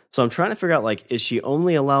up. So I'm trying to figure out, like, is she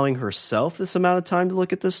only allowing herself this amount of time to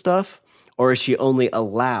look at this stuff? Or is she only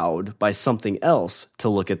allowed by something else to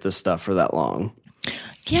look at this stuff for that long?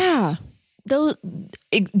 Yeah.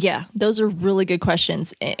 Those are really good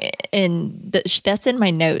questions. And that's in my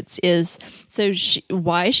notes is, so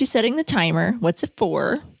why is she setting the timer? What's it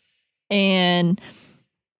for? And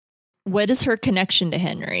what is her connection to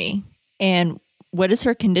Henry? And what is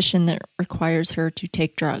her condition that requires her to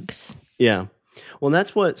take drugs? Yeah. Well,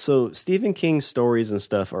 that's so Stephen King's stories and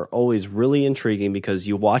stuff are always really intriguing because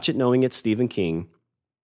you watch it knowing it's Stephen King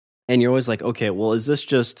and you're always like, okay, well, is this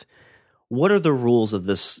just, what are the rules of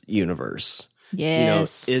this universe?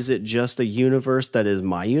 Yes. Is it just a universe that is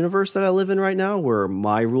my universe that I live in right now where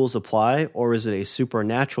my rules apply? Or is it a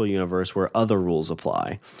supernatural universe where other rules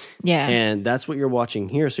apply? Yeah. And that's what you're watching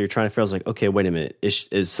here. So you're trying to figure out, like, okay, wait a minute.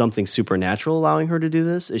 Is something supernatural allowing her to do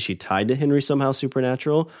this? Is she tied to Henry somehow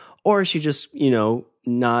supernatural? Or is she just,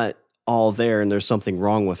 not all there and there's something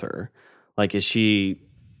wrong with her? Like, is she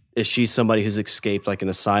somebody who's escaped like an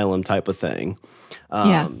asylum type of thing?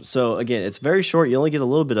 So again, it's very short. You only get a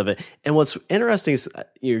little bit of it. And what's interesting is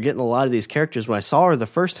you're getting a lot of these characters. When I saw her the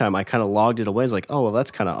first time, I kind of logged it away. I was like, oh, well,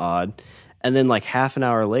 that's kind of odd. And then like half an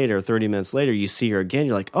hour later, 30 minutes later, you see her again.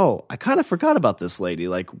 You're like, oh, I kind of forgot about this lady.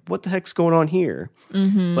 Like, what the heck's going on here?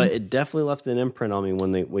 Mm-hmm. But it definitely left an imprint on me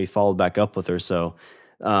when we followed back up with her. So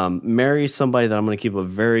Mary's somebody that I'm going to keep a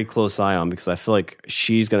very close eye on because I feel like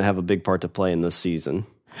she's going to have a big part to play in this season.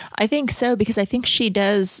 I think so, because I think she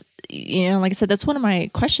does, like I said, that's one of my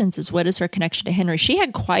questions is what is her connection to Henry? She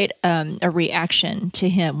had quite a reaction to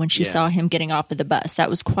him when she saw him getting off of the bus. That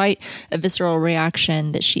was quite a visceral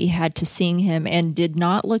reaction that she had to seeing him and did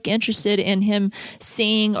not look interested in him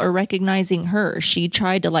seeing or recognizing her. She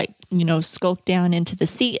tried to skulk down into the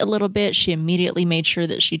seat a little bit. She immediately made sure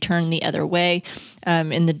that she turned the other way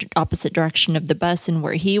in the opposite direction of the bus and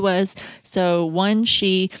where he was. So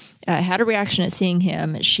she had a reaction at seeing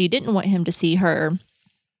him. She didn't want him to see her.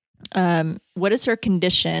 What is her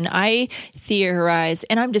condition? I theorize,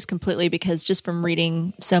 and I'm just completely, because just from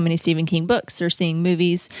reading so many Stephen King books or seeing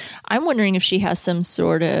movies, I'm wondering if she has some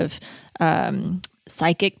sort of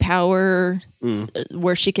psychic power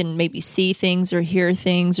where she can maybe see things or hear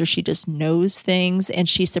things, or she just knows things and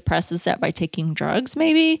she suppresses that by taking drugs.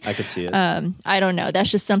 Maybe I could see it. I don't know.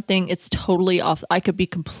 That's just something, it's totally off. I could be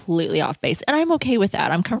completely off base and I'm okay with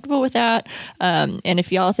that. I'm comfortable with that. And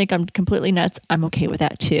if y'all think I'm completely nuts, I'm okay with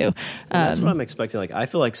that too. That's what I'm expecting. Like, I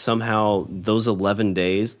feel like somehow those 11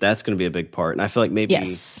 days, that's going to be a big part. And I feel like maybe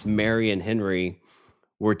Mary and Henry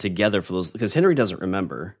were together for those, because Henry doesn't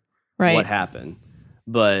remember what happened.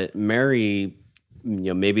 But Mary,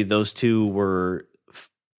 maybe those two were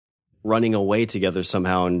running away together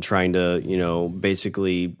somehow and trying to,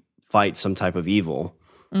 basically fight some type of evil.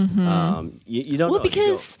 Mm-hmm. You don't know.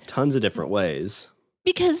 Because tons of different ways.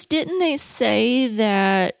 Because didn't they say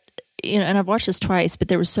that, and I've watched this twice, but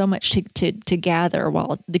there was so much to gather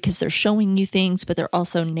because they're showing you things, but they're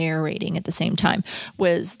also narrating at the same time,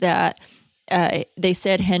 was that they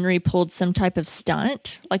said Henry pulled some type of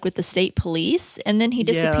stunt, like with the state police, and then he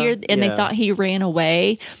disappeared, and they thought he ran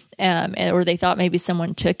away, or they thought maybe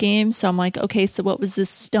someone took him. So I'm like, okay, so what was this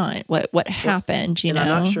stunt? What happened? I'm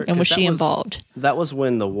not sure, and was she involved? That was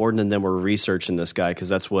when the warden and them were researching this guy, because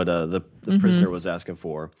that's what the prisoner was asking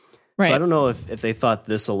for. Right. So I don't know if they thought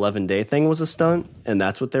this 11-day thing was a stunt, and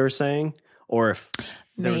that's what they were saying, or if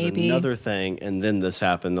there was another thing, and then this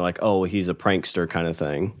happened. They're like, oh, he's a prankster kind of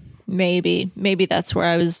thing. Maybe that's where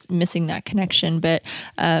I was missing that connection, but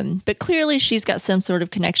clearly she's got some sort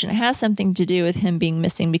of connection. It has something to do with him being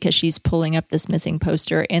missing, because she's pulling up this missing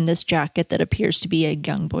poster and this jacket that appears to be a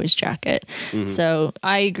young boy's jacket. Mm-hmm. So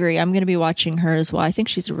I agree. I'm going to be watching her as well. I think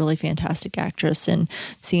she's a really fantastic actress and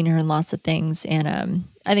seen her in lots of things. And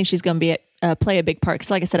I think she's going to be play a big part.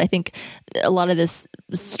 Because like I said, I think a lot of this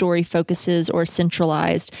story focuses or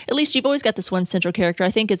centralized. At least you've always got this one central character.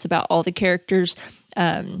 I think it's about all the characters.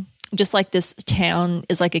 Just like this town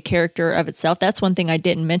is like a character of itself. That's one thing I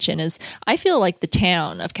didn't mention is I feel like the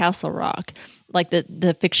town of Castle Rock, like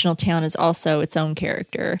the fictional town, is also its own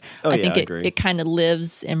character. I think it kind of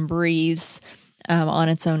lives and breathes on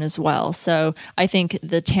its own as well. So I think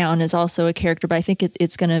the town is also a character, but I think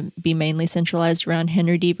it's going to be mainly centralized around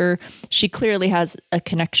Henry Deaver. She clearly has a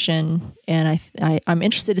connection, and I'm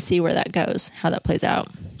interested to see where that goes, how that plays out.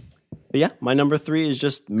 But yeah, my number 3 is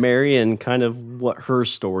just Mary and kind of what her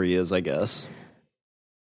story is, I guess.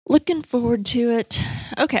 Looking forward to it.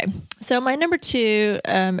 Okay, so my number 2,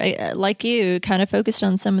 like you, kind of focused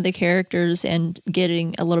on some of the characters and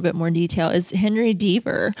getting a little bit more detail, is Henry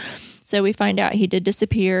Deaver. So we find out he did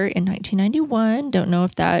disappear in 1991. Don't know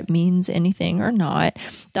if that means anything or not.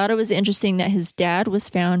 Thought it was interesting that his dad was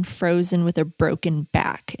found frozen with a broken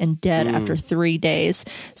back and dead after 3 days.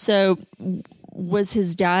 So was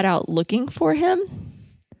his dad out looking for him?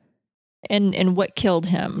 And what killed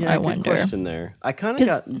him, Yeah, I good wonder. question there. I kind of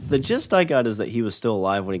got the gist I got is that he was still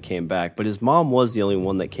alive when he came back, but his mom was the only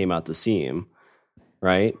one that came out to see him,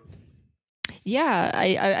 right? Yeah,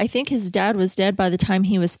 I think his dad was dead by the time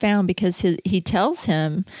he was found because he tells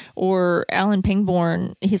him, or Alan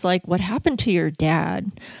Pangborn, he's like, what happened to your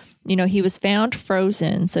dad? You know, he was found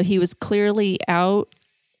frozen, so he was clearly out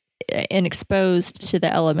and exposed to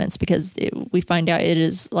the elements because we find out it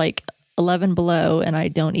is like 11 below, and I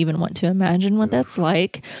don't even want to imagine what that's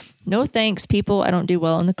like. No thanks, people. I don't do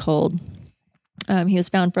well in the cold. He was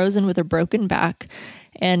found frozen with a broken back,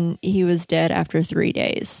 and he was dead after 3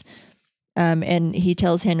 days. And he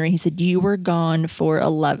tells Henry, he said, you were gone for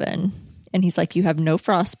 11. And he's like, you have no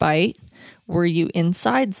frostbite. Were you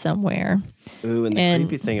inside somewhere? Ooh, and the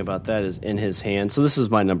creepy thing about that is in his hand. So this is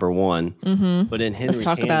my number one. Mm-hmm. But in Henry's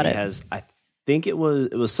hand, it has, I think it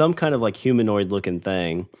was some kind of like humanoid looking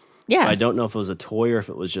thing. Yeah. I don't know if it was a toy or if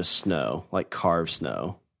it was just snow, like carved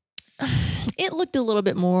snow. It looked a little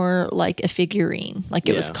bit more like a figurine, like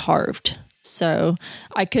it was carved. So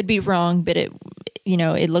I could be wrong, but it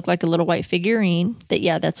looked like a little white figurine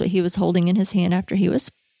that's what he was holding in his hand after he was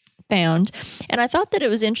found. And I thought that it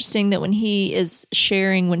was interesting that when Henry is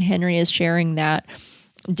sharing that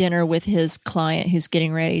dinner with his client who's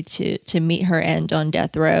getting ready to meet her end on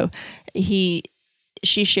death row,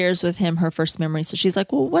 she shares with him her first memory. So she's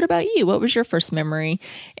like, well, what about you? What was your first memory?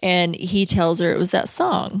 And he tells her it was that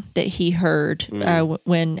song that he heard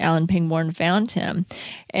when Alan Pangborn found him.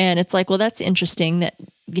 And it's like, well, that's interesting that,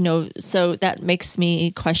 so that makes me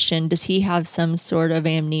question, does he have some sort of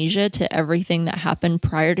amnesia to everything that happened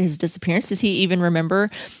prior to his disappearance? Does he even remember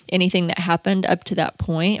anything that happened up to that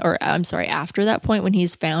point, or after that point when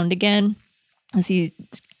he's found again? As he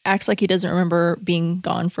acts like he doesn't remember being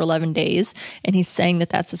gone for 11 days, and he's saying that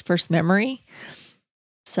that's his first memory.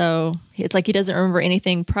 So it's like he doesn't remember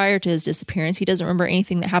anything prior to his disappearance. He doesn't remember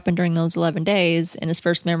anything that happened during those 11 days, and his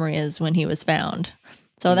first memory is when he was found.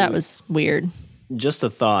 So that was weird. Just a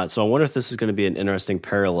thought. So I wonder if this is going to be an interesting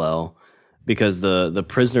parallel, because the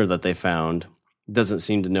prisoner that they found doesn't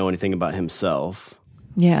seem to know anything about himself.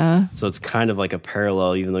 Yeah. So it's kind of like a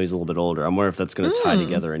parallel, even though he's a little bit older. I'm wondering if that's going to tie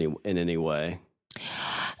together in any way.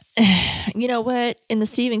 You know what? In the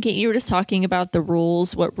Stephen King, you were just talking about the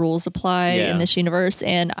rules, what rules apply in this universe.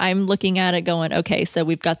 And I'm looking at it going, okay, so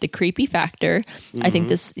we've got the creepy factor. I think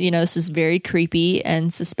this is very creepy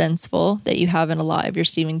and suspenseful that you have in a lot of your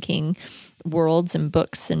Stephen King worlds and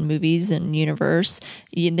books and movies and universe.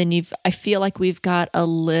 I feel like we've got a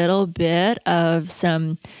little bit of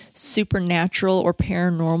some supernatural or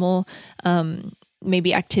paranormal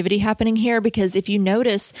maybe activity happening here, because if you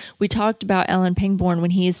notice, we talked about Alan Pangborn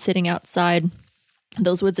when he is sitting outside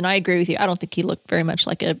those woods, and I agree with you. I don't think he looked very much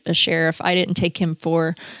like a sheriff. I didn't take him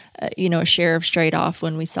for, a sheriff straight off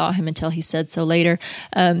when we saw him until he said so later.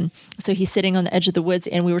 So he's sitting on the edge of the woods,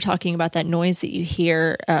 and we were talking about that noise that you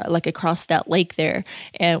hear like across that lake there,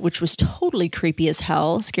 which was totally creepy as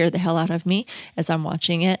hell, scared the hell out of me as I'm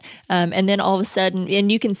watching it. And then all of a sudden,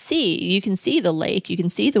 and you can see the lake, you can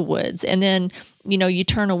see the woods, and then you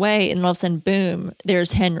turn away, and all of a sudden, boom,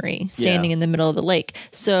 there's Henry standing in the middle of the lake.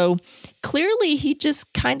 So clearly he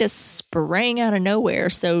just kind of sprang out of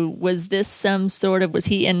nowhere. So was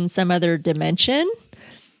he in some other dimension?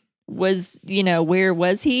 Where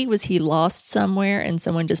was he? Was he lost somewhere and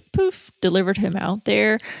someone just poof, delivered him out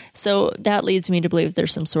there? So that leads me to believe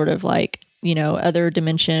there's some sort of other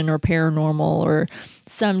dimension or paranormal or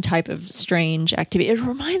some type of strange activity. It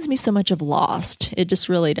reminds me so much of Lost. It just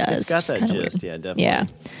really does. It's got that gist. Weird. Yeah, definitely. Yeah.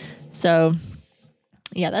 So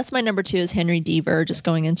that's my number 2 is Henry Deaver, just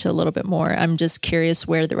going into a little bit more. I'm just curious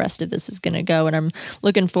where the rest of this is going to go, and I'm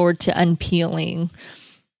looking forward to unpeeling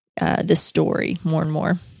this story more and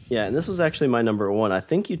more. Yeah, and this was actually my number 1. I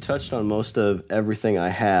think you touched on most of everything I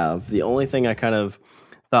have. The only thing I kind of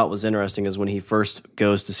thought was interesting is when he first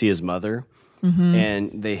goes to see his mother,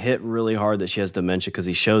 and they hit really hard that she has dementia, because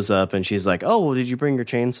he shows up and she's like, oh, well, did you bring your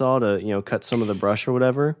chainsaw to cut some of the brush or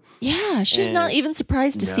whatever? Yeah, she's not even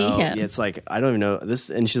surprised to see him. It's like, I don't even know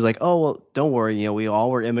this. And she's like, oh, well, don't worry, we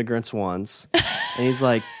all were immigrants once. And he's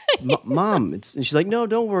like, Mom, and she's like, no,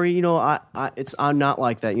 don't worry, I'm not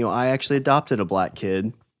like that. I actually adopted a black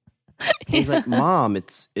kid. He's like, Mom,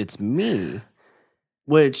 it's me.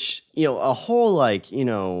 Which, a whole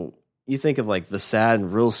you think of like the sad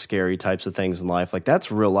and real scary types of things in life. Like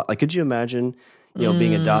that's real. Like, could you imagine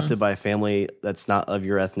being adopted by a family that's not of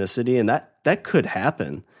your ethnicity, and that could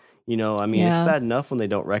happen. I mean, it's bad enough when they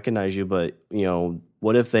don't recognize you, but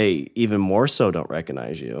what if they even more so don't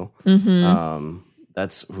recognize you?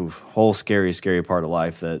 That's a whole scary part of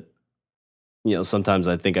life that, sometimes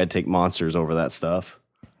I think I'd take monsters over that stuff.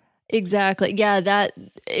 Exactly. Yeah,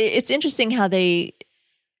 it's interesting how they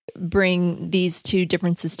bring these two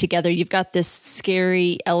differences together. You've got this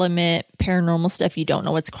scary element, paranormal stuff. You don't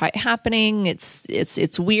know what's quite happening.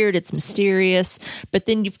 It's weird. It's mysterious. But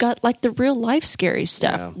then you've got like the real life scary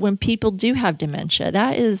stuff when people do have dementia.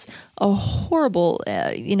 That is a horrible,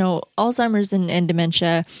 Alzheimer's and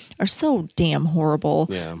dementia are so damn horrible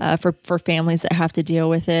for families that have to deal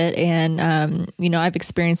with it. And, I've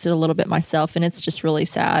experienced it a little bit myself, and it's just really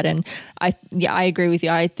sad. And I agree with you.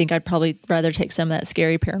 I think I'd probably rather take some of that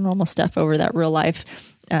scary paranormal stuff over that real life,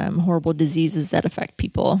 horrible diseases that affect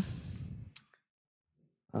people.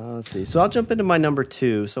 Let's see. So I'll jump into my number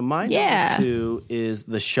 2. So my number 2 is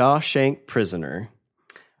The Shawshank Prisoner.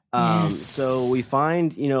 Yes. So we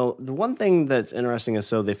find, the one thing that's interesting is,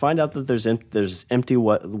 so they find out that there's empty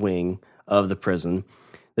wing of the prison.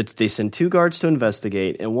 That they send 2 guards to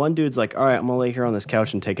investigate, and one dude's like, "All right, I'm gonna lay here on this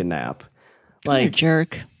couch and take a nap." Like, you're a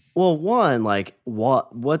jerk. Well, one, like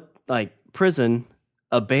what, like prison,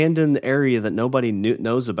 abandoned area that nobody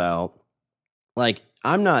knows about. Like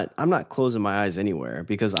I'm not closing my eyes anywhere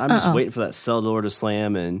because I'm just waiting for that cell door to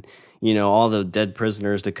slam and all the dead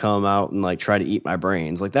prisoners to come out and like try to eat my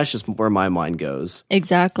brains. Like that's just where my mind goes.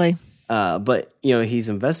 Exactly. But he's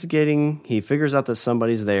investigating. He figures out that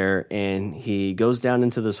somebody's there, and he goes down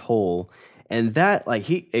into this hole. And that, like,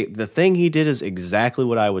 the thing he did is exactly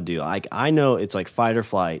what I would do. Like, I know it's like fight or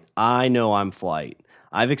flight. I know I'm flight.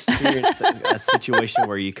 I've experienced a situation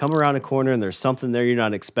where you come around a corner and there's something there you're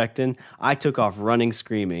not expecting. I took off running,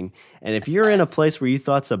 screaming. And if you're in a place where you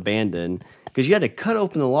thought's abandoned, because you had to cut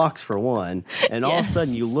open the locks for one, and all of a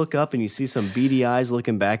sudden you look up and you see some beady eyes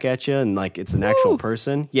looking back at you, and like it's an actual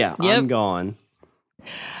person. Yeah, yep. I'm gone.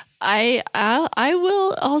 I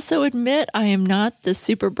will also admit I am not the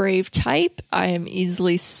super brave type. I am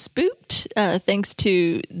easily spooked, thanks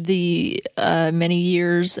to the many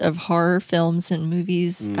years of horror films and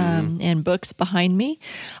movies and books behind me.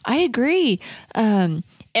 I agree. And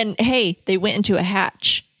hey, they went into a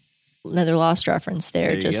hatch. Another Lost reference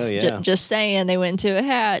there. Just saying, they went into a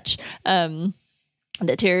hatch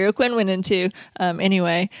that Terry O'Quinn went into. I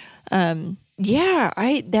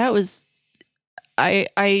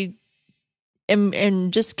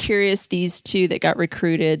am just curious, these 2 that got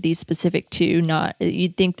recruited, these specific 2,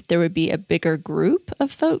 you'd think that there would be a bigger group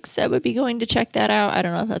of folks that would be going to check that out. I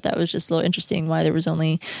don't know. I thought that was just a little interesting why there was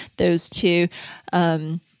only those 2.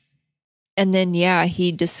 And then,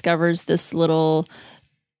 he discovers this little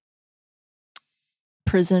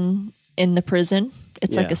prison in the prison.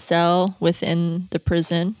 It's like a cell within the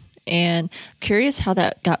prison. And I'm curious how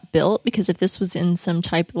that got built, because if this was in some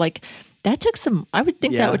type like that took some, I would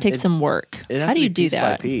think that would take some work. How do you do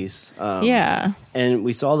that? Piece by piece. And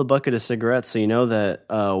we saw the bucket of cigarettes, so you know that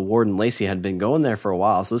Warden Lacey had been going there for a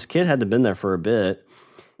while. So this kid had to have been there for a bit.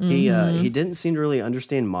 He didn't seem to really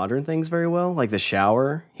understand modern things very well, like the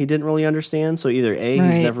shower. He didn't really understand. So either A,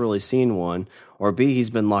 he's never really seen one, or B, he's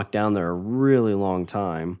been locked down there a really long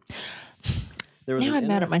time. Now I'm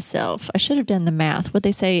mad at myself. I should have done the math. What'd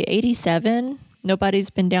they say, 87? Nobody's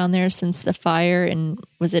been down there since the fire, and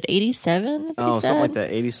was it 87? Something like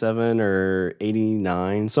that, 87 or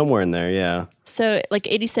 89, somewhere in there, yeah. So like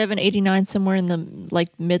 87, 89, somewhere in the like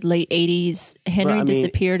mid-late 80s. Henry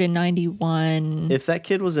disappeared in 91. If that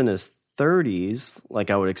kid was in his 30s, like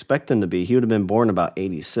I would expect him to be, he would have been born about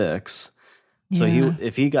 86. So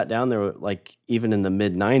if he got down there, like even in the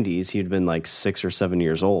mid-90s, he'd been like 6 or 7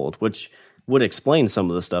 years old, which would explain some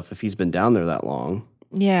of the stuff if he's been down there that long.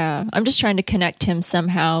 Yeah, I'm just trying to connect him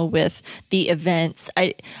somehow with the events.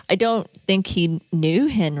 I don't think he knew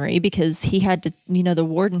Henry, because he had to, the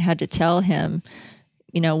warden had to tell him,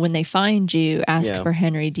 when they find you, ask for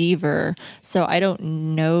Henry Deaver. So I don't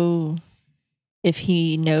know if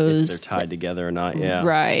he knows if they're tied together or not. Yeah,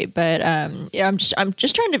 right. But I'm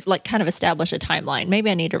just trying to like kind of establish a timeline. Maybe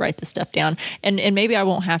I need to write this stuff down, and maybe I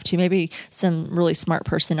won't have to. Maybe some really smart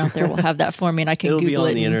person out there will have that for me, and I can Google it. It'll be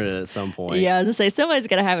on the internet at some point. Yeah, I was gonna say somebody's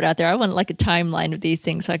got to have it out there. I want like a timeline of these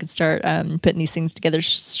things so I can start putting these things together.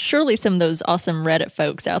 Surely some of those awesome Reddit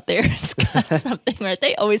folks out there has got something, right?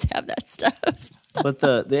 They always have that stuff. But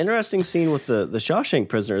the interesting scene with the Shawshank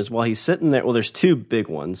prisoner is while he's sitting there, well, there's 2 big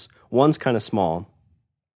ones. One's kind of small.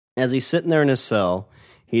 As he's sitting there in his cell,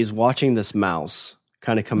 he's watching this mouse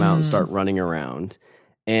kind of come out and start running around.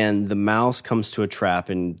 And the mouse comes to a trap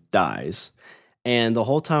and dies. And the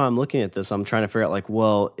whole time I'm looking at this, I'm trying to figure out like,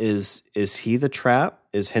 well, is he the trap?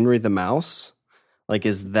 Is Henry the mouse? Like,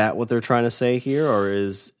 is that what they're trying to say here, or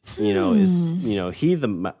is he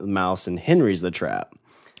the mouse and Henry's the trap?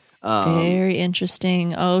 Very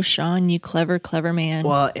interesting. Oh, Sean, you clever man.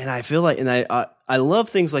 Well, and I feel like, and I love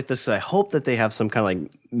things like this. I hope that they have some kind of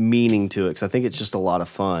like meaning to it, because I think it's just a lot of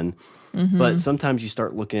fun. But sometimes you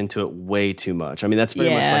start looking into it way too much. I mean, that's very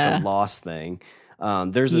much like a Lost thing.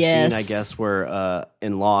 There's a scene, I guess, where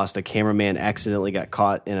in Lost, a cameraman accidentally got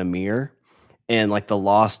caught in a mirror. And like the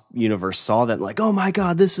Lost universe saw that, and like, oh my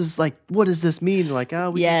God, this is like, what does this mean? And like,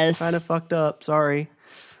 we just kind of fucked up. Sorry.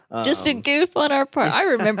 Just a goof on our part. I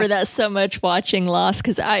remember that so much watching Lost,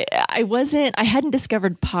 because I hadn't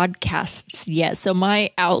discovered podcasts yet. So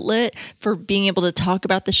my outlet for being able to talk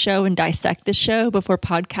about the show and dissect the show before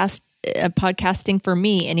podcasting for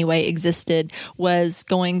me anyway existed was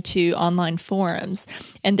going to online forums.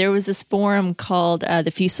 And there was this forum called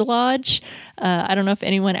the Fuselage. I don't know if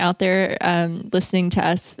anyone out there listening to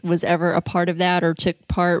us was ever a part of that or took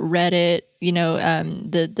part, read it,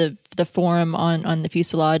 the forum on the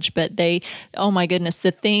Fuselage, but oh my goodness, the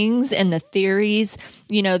things and the theories,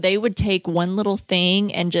 they would take one little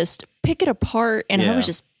thing and just pick it apart. And I was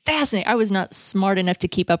just fascinating. I was not smart enough to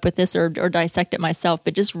keep up with this or dissect it myself,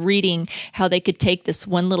 but just reading how they could take this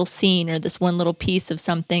one little scene or this one little piece of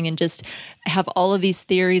something and just have all of these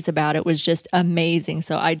theories about it was just amazing.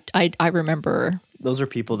 So I remember. Those are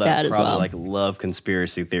people that probably like love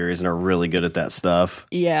conspiracy theories and are really good at that stuff.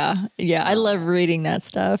 Yeah. I love reading that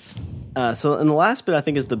stuff. So in the last bit, I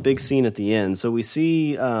think, is the big scene at the end. So we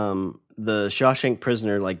see the Shawshank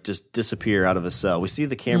prisoner like just disappear out of his cell. We see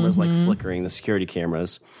the cameras like flickering, the security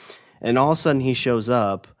cameras, and all of a sudden he shows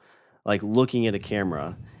up like looking at a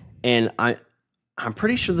camera. And I'm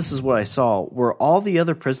pretty sure this is what I saw. Were all the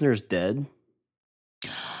other prisoners dead?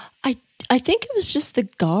 I think it was just the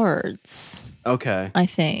guards. Okay. I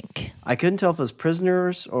think. I couldn't tell if it was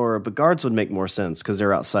prisoners but guards would make more sense because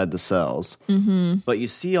they're outside the cells. Mm-hmm. But you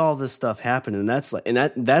see all this stuff happen, and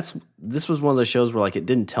this was one of those shows where like it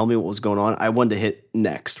didn't tell me what was going on. I wanted to hit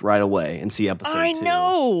next right away and see episode 2.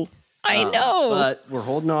 I know. But we're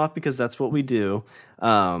holding off because that's what we do.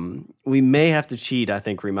 We may have to cheat, I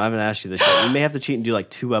think, Reem. I haven't asked you this yet. We may have to cheat and do like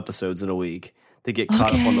 2 episodes in a week to get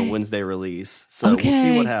caught up on the Wednesday release. So we'll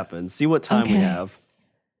see what happens. See what time we have.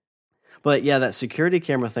 But yeah, that security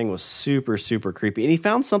camera thing was super, super creepy. And he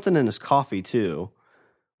found something in his coffee too,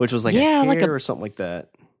 which was like a hair or something like that.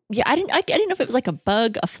 Yeah, I didn't know if it was like a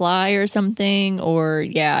bug, a fly or something, or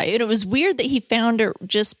it was weird that he found it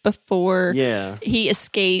just before he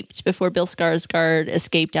escaped, before Bill Skarsgård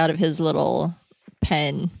escaped out of his little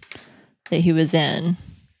pen that he was in.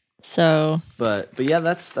 So, but yeah,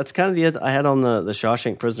 that's kind of the end I had on the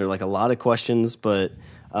Shawshank Prisoner. Like a lot of questions, but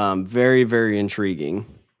very, very intriguing.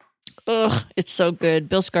 Ugh, it's so good.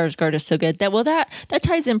 Bill Skarsgård is so good. That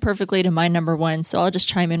ties in perfectly to my number one. So I'll just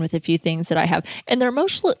chime in with a few things that I have, and they're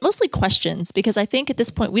mostly questions, because I think at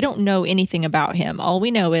this point we don't know anything about him. All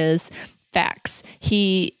we know is facts.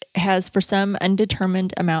 He has, for some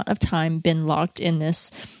undetermined amount of time, been locked in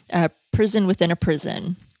this prison within a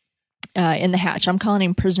prison. In the Hatch. I'm calling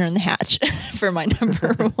him Prisoner in the Hatch for my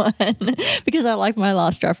number one because I like my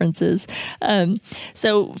Lost references.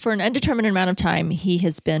 So for an undetermined amount of time, he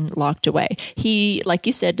has been locked away. He, like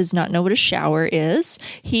you said, does not know what a shower is.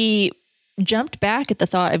 He jumped back at the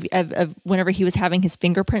thought of whenever he was having his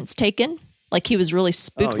fingerprints taken. Like he was really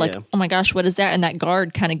spooked, oh my gosh, what is that? And that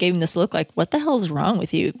guard kind of gave him this look like, what the hell's wrong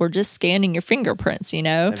with you? We're just scanning your fingerprints,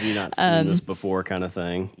 Have you not seen this before kind of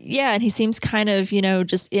thing? Yeah, and he seems kind of,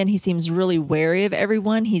 and he seems really wary of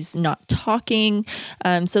everyone. He's not talking.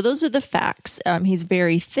 So those are the facts. He's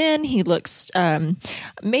very thin. He looks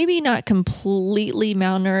maybe not completely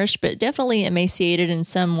malnourished, but definitely emaciated and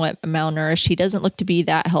somewhat malnourished. He doesn't look to be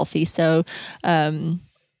that healthy. So,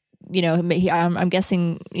 I'm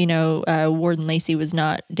guessing, Warden Lacey was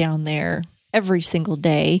not down there every single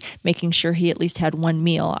day making sure he at least had one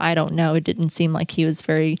meal. I don't know. It didn't seem like he was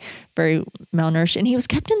very, very malnourished, and he was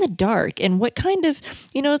kept in the dark. And what kind of,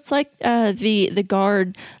 it's like the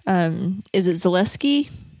guard, is it Zaleski?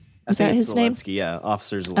 Was that his name? Yeah,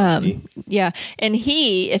 Officer Zaleski. Yeah, and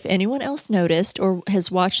he, if anyone else noticed or has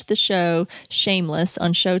watched the show Shameless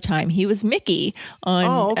on Showtime, he was Mickey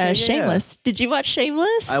on Shameless. Yeah. Did you watch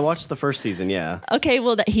Shameless? I watched the first season, yeah. Okay,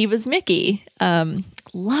 well, he was Mickey.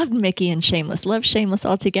 Loved Mickey and Shameless. Loved Shameless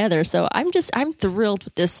altogether. So I'm thrilled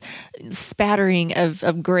with this spattering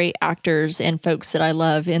of great actors and folks that I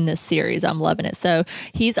love in this series. I'm loving it. So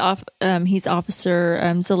he's Officer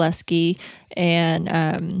Zaleski,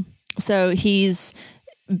 and so he's,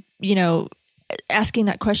 asking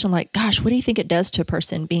that question like, gosh, what do you think it does to a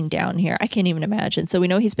person being down here? I can't even imagine. So we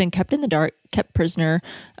know he's been kept in the dark, kept prisoner.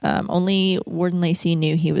 Only Warden Lacey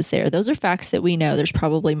knew he was there. Those are facts that we know. There's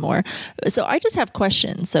probably more. So I just have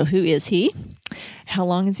questions. So who is he? How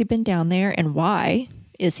long has he been down there? And why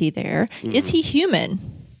is he there? Mm-hmm. Is he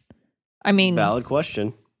human? I mean, valid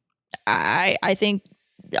question. I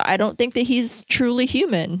don't think that he's truly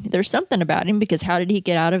human. There's something about him, because how did he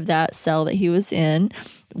get out of that cell that he was in?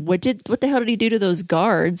 What the hell did he do to those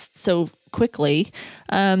guards so quickly?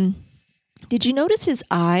 Did you notice his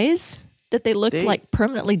eyes, that they looked like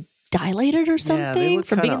permanently dilated or something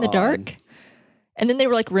from being in the dark? And then they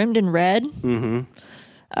were like rimmed in red.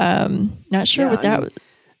 Mm-hmm. Not sure what that was.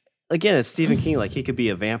 Again, it's Stephen King. Like, he could be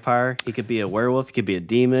a vampire. He could be a werewolf. He could be a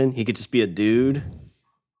demon. He could just be a dude.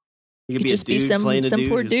 He could just be some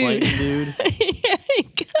poor dude. Yeah,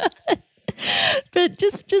 God. But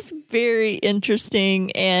just very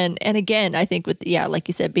interesting. And again, I think like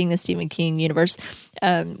you said, being the Stephen King universe,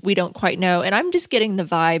 we don't quite know. And I'm just getting the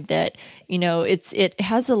vibe that, it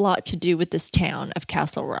has a lot to do with this town of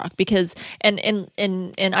Castle Rock, because,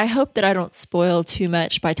 and I hope that I don't spoil too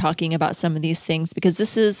much by talking about some of these things, because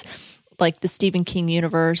this is like the Stephen King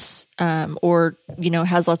universe, or,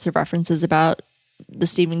 has lots of references about the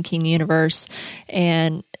Stephen King universe.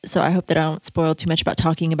 And so I hope that I don't spoil too much about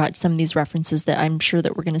talking about some of these references that I'm sure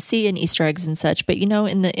that we're going to see in Easter eggs and such. But in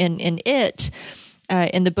the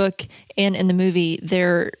book and in the movie,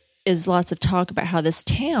 there is lots of talk about how this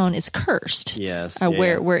town is cursed. Yes.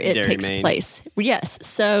 Where it takes place. Yes.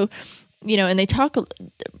 So, and they talk,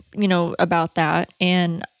 about that.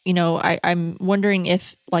 And, I'm wondering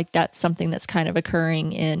if like that's something that's kind of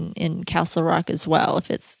occurring in Castle Rock as well. If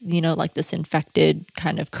it's, like this infected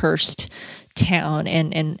kind of cursed town,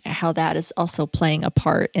 and how that is also playing a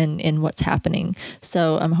part in what's happening.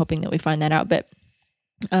 So I'm hoping that we find that out. But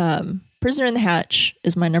Prisoner in the Hatch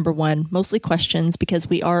is my number one, mostly questions, because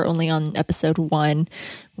we are only on episode 1.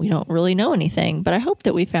 We don't really know anything, but I hope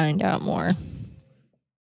that we find out more,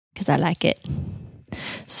 because I like it.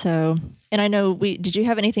 So, and I know did you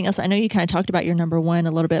have anything else? I know you kind of talked about your number 1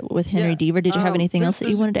 a little bit with Henry Deaver. Did you have anything else that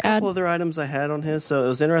you wanted to add? A couple other items I had on his. So it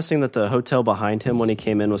was interesting that the hotel behind him when he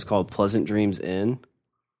came in was called Pleasant Dreams Inn.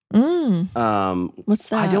 What's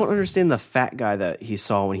that? I don't understand the fat guy that he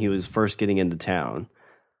saw when he was first getting into town.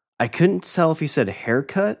 I couldn't tell if he said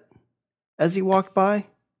haircut as he walked by.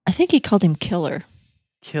 I think he called him Killer.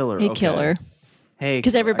 Killer. Hey, okay. Killer. Hey,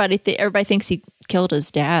 because everybody thinks he killed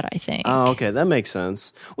his dad, I think. Oh, okay, that makes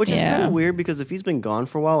sense. Which is kind of weird, because if he's been gone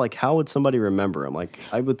for a while, like, how would somebody remember him? Like,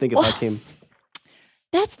 I would think if I came.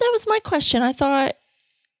 That was my question. I thought,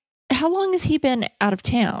 how long has he been out of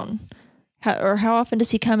town, or how often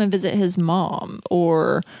does he come and visit his mom,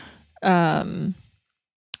 or, and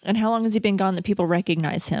how long has he been gone that people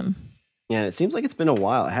recognize him? Yeah, it seems like it's been a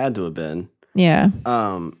while. It had to have been. Yeah.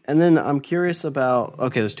 And then I'm curious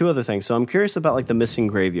about, there's 2 other things. So I'm curious about like the missing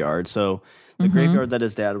graveyard. So the graveyard that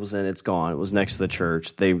his dad was in, it's gone. It was next to the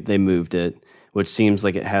church. They moved it, which seems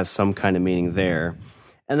like it has some kind of meaning there.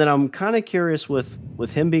 And then I'm kind of curious with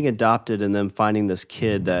him being adopted and them finding this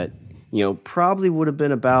kid that, probably would have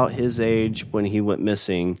been about his age when he went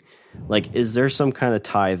missing. Like, is there some kind of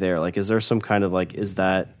tie there? Like, is there some kind of like, is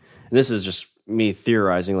that, and this is just me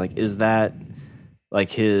theorizing, like, is that like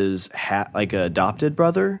his like a adopted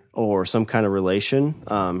brother or some kind of relation?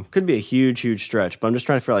 Could be a huge stretch, but I'm just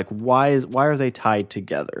trying to figure like why are they tied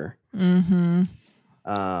together? Mm-hmm.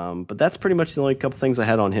 But that's pretty much the only couple things I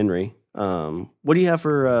had on Henry. What do you have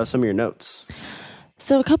for some of your notes?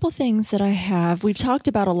 So a couple things that I have, we've talked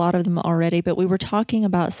about a lot of them already, but we were talking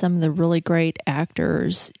about some of the really great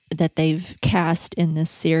actors that they've cast in this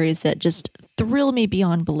series that just thrill me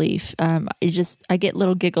beyond belief. I get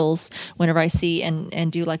little giggles whenever I see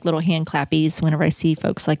and do like little hand clappies whenever I see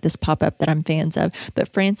folks like this pop up that I'm fans of.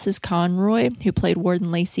 But Frances Conroy, who played Warden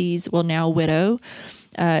Lacey's, now widow,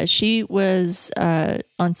 she was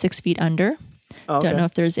on 6 Feet Under. Okay. Don't know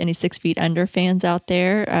if there's any 6 Feet Under fans out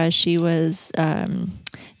there. She was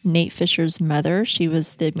Nate Fisher's mother. She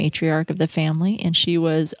was the matriarch of the family, and she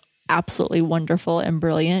was absolutely wonderful and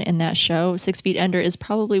brilliant in that show. 6 Feet Under is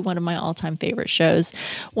probably one of my all-time favorite shows.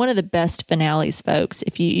 One of the best finales, folks.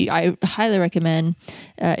 I highly recommend.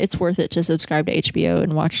 It's worth it to subscribe to HBO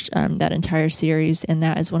and watch that entire series, and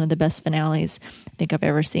that is one of the best finales I think I've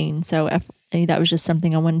ever seen. So that was just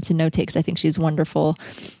something I wanted to notate because I think she's wonderful,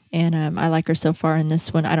 and I like her so far in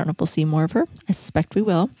this one. I don't know if we'll see more of her. I suspect we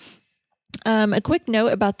will. A quick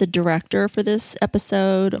note about the director for this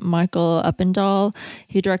episode, Michael Uppendahl.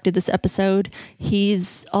 He directed this episode.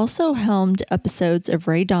 He's also helmed episodes of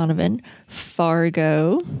Ray Donovan,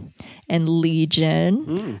 Fargo, and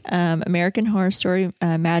Legion, American Horror Story,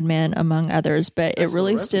 Mad Men, among others. But it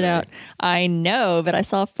really stood out. I know, but I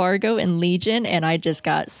saw Fargo and Legion, and I just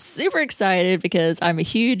got super excited because I'm a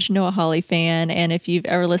huge Noah Hawley fan. And if you've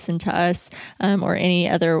ever listened to us or any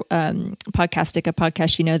other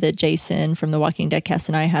podcast, you know that Jason from the Walking Dead cast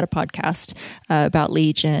and I had a podcast about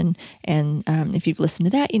Legion. And if you've listened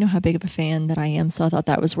to that, you know how big of a fan that I am. So I thought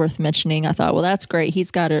that was worth mentioning. I thought, well, that's great.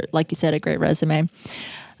 He's got, like you said, a great resume.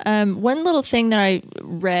 One little thing that I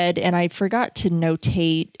read, and I forgot to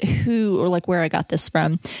notate who or like where I got this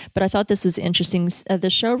from, but I thought this was interesting. The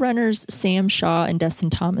showrunners, Sam Shaw and Dustin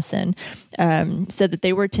Thomason, said that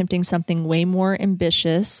they were attempting something way more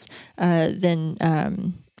ambitious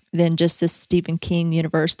than just the Stephen King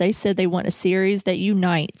universe. They said they want a series that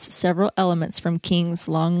unites several elements from King's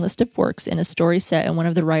long list of works in a story set in one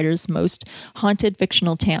of the writer's most haunted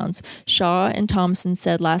fictional towns. Shaw and Thompson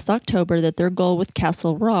said last October that their goal with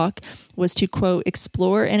Castle Rock was to, quote,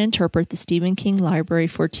 explore and interpret the Stephen King library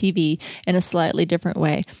for TV in a slightly different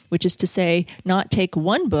way, which is to say, not take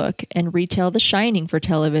one book and retell The Shining for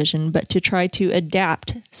television, but to try to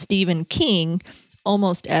adapt Stephen King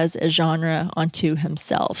almost as a genre onto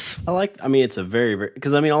himself. I mean, it's a very,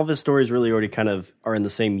 because I mean, all of his stories really already kind of are in the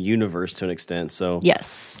same universe to an extent. So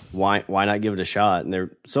yes, why not give it a shot? And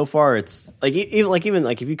they're so far, it's like even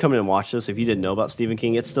if you come in and watch this, if you didn't know about Stephen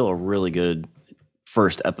King, it's still a really good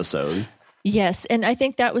first episode. Yes, and I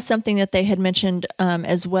think that was something that they had mentioned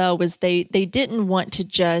as well. Was they didn't want to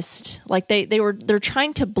just like they're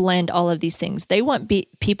trying to blend all of these things. They want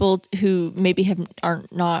people who maybe are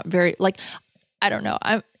not very like. I don't know.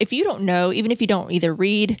 If you don't know, even if you don't either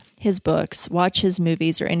read his books, watch his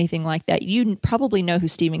movies, or anything like that, you probably know who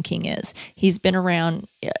Stephen King is. He's been around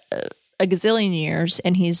a gazillion years,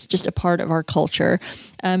 and he's just a part of our culture.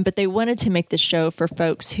 But they wanted to make this show for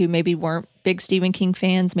folks who maybe weren't big Stephen King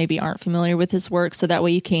fans, maybe aren't familiar with his work, so that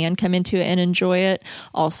way you can come into it and enjoy it.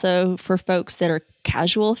 Also for folks that are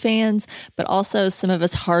casual fans, but also some of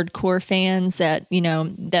us hardcore fans that, you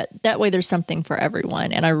know, that way there's something for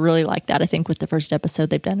everyone. And I really like that. I think with the first episode,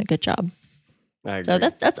 they've done a good job. I agree. So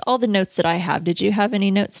that's all the notes that I have. Did you have any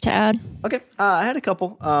notes to add? Okay, I had a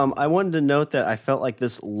couple. I wanted to note that I felt like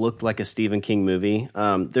this looked like a Stephen King movie.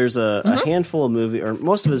 There's a handful of movies, or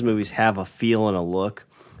most of his movies have a feel and a look.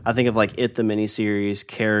 I think of like It, the miniseries,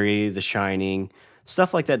 Carrie, The Shining,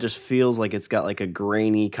 stuff like that just feels like it's got like a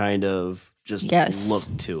grainy kind of just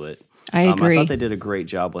look to it. I agree. I thought they did a great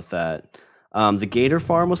job with that. The Gator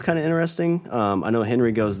Farm was kind of interesting. I know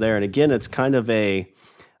Henry goes there, and again, it's kind of a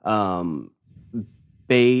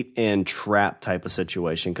bait and trap type of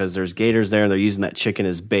situation because there's gators there and they're using that chicken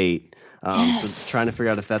as bait. So trying to figure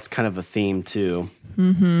out if that's kind of a theme too.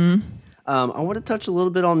 Mm-hmm. I want to touch a little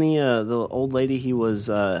bit on the old lady he was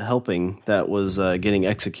helping that was getting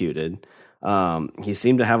executed. He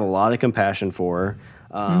seemed to have a lot of compassion for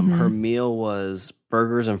her. Her meal was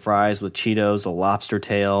burgers and fries with Cheetos, a lobster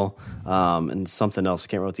tail, and something else. I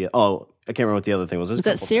can't remember what the other thing was. Was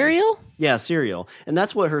that cereal? Things. Yeah, cereal. And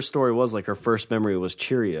that's what her story was. Like her first memory was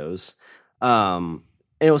Cheerios. And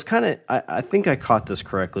it was kind of, I think I caught this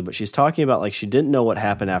correctly, but she's talking about like she didn't know what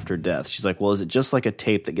happened after death. She's like, well, is it just like a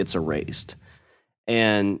tape that gets erased?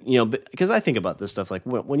 And, you know, because I think about this stuff, like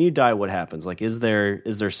when you die, what happens? Like, is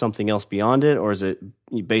there something else beyond it, or is it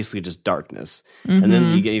basically just darkness? Mm-hmm. And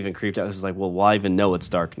then you get even creeped out because it's like, well, why even know it's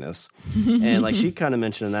darkness? And like she kind of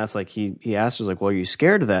mentioned, and that's like he asked her, like, well, are you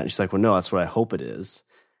scared of that? And she's like, well, no, that's what I hope it is.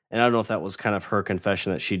 And I don't know if that was kind of her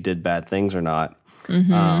confession that she did bad things or not.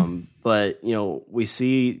 Mm-hmm. But, you know, we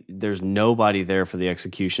see there's nobody there for the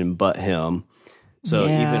execution but him. So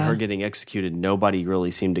even her getting executed, nobody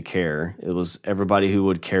really seemed to care. It was everybody who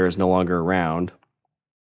would care is no longer around.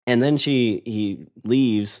 And then he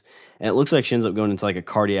leaves, and it looks like she ends up going into like a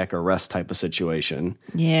cardiac arrest type of situation.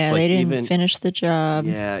 Yeah, so like they didn't finish the job.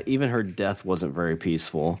 Yeah, even her death wasn't very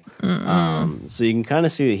peaceful. So you can kind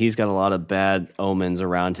of see that he's got a lot of bad omens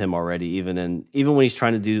around him already. Even when he's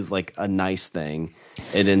trying to do like a nice thing,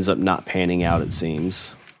 it ends up not panning out, it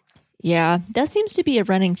seems. Yeah, that seems to be a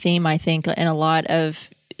running theme, I think, in a lot of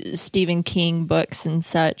Stephen King books and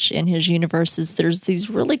such in his universes. There's these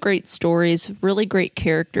really great stories, really great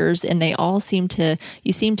characters, and you seem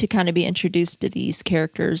to kind of be introduced to these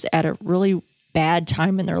characters at a really bad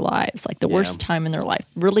time in their lives, like the worst time in their life,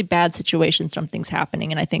 really bad situation, something's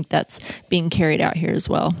happening. And I think that's being carried out here as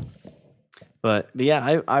well. But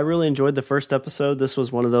yeah, I really enjoyed the first episode. This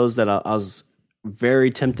was one of those that I was very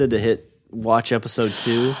tempted to watch episode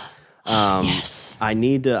 2. Yes. I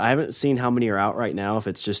haven't seen how many are out right now, if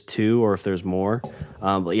it's just 2 or if there's more.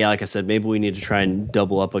 But yeah, like I said, maybe we need to try and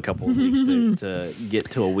double up a couple of weeks to get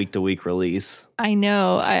to a week-to-week release. I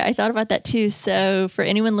know. I thought about that too. So for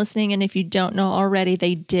anyone listening, and if you don't know already,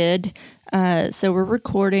 they did. So we're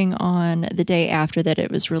recording on the day after that it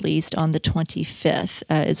was released on the 25th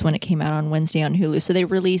is when it came out on Wednesday on Hulu. So they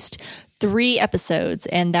released 3 episodes,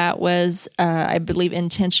 and that was, I believe,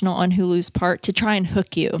 intentional on Hulu's part to try and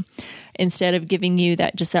hook you instead of giving you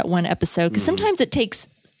that one episode. Because sometimes it takes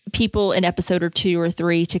people an episode or 2 or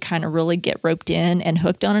 3 to kind of really get roped in and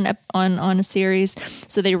hooked on on a series.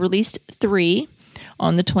 So they released 3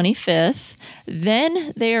 on the 25th.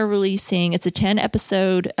 Then they are releasing, it's a 10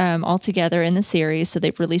 episode altogether in the series. So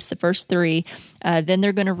they've released the first 3. Then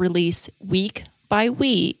they're going to release week by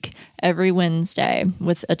week every Wednesday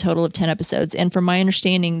with a total of 10 episodes. And from my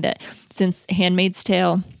understanding that since Handmaid's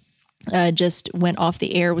Tale just went off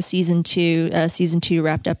the air with season 2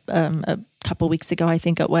 wrapped up a couple weeks ago, I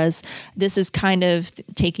think it was. This is kind of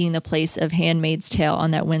taking the place of Handmaid's Tale on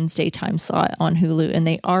that Wednesday time slot on Hulu, and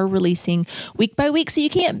they are releasing week by week, so you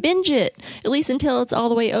can't binge it, at least until it's all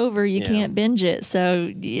the way over. You can't binge it.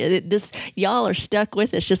 So y'all are stuck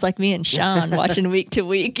with us, just like me and Sean watching week to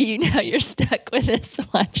week. You know, you're stuck with us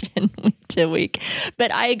watching week to week.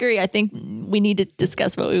 But I agree. I think we need to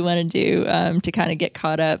discuss what we want to do to kind of get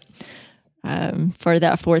caught up for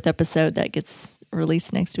that 4th episode that gets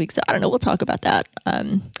released next week. So I don't know. We'll talk about that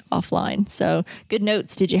offline. So good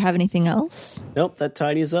notes. Did you have anything else? Nope. That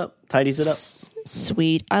tidies it up.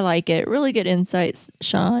 Sweet. I like it. Really good insights,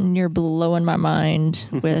 Sean. You're blowing my mind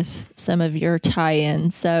with some of your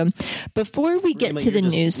tie-ins. So before we get to the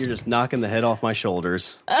news, you're just knocking the head off my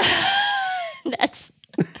shoulders.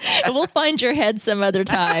 We'll find your head some other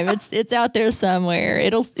time. It's out there somewhere.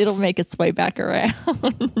 It'll make its way back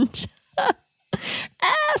around.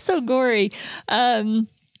 So gory.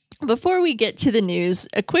 Before we get to the news,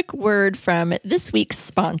 a quick word from this week's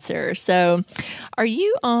sponsor. So, are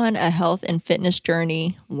you on a health and fitness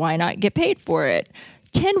journey? Why not get paid for it?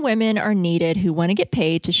 10 women are needed who want to get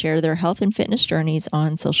paid to share their health and fitness journeys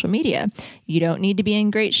on social media. You don't need to be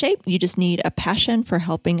in great shape. You just need a passion for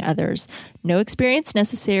helping others. No experience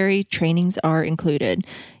necessary. Trainings are included.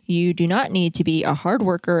 You do not need to be a hard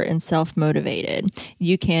worker and self-motivated.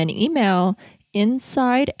 You can email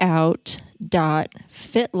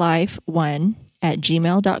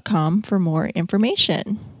insideout.fitlife1@gmail.com for more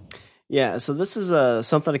information. Yeah, so this is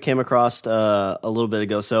something I came across a little bit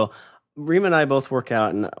ago. So Rima and I both work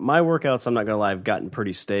out, and my workouts, I'm not going to lie, have gotten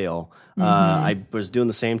pretty stale. I was doing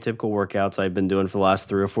the same typical workouts I've been doing for the last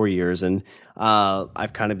 3 or 4 years, and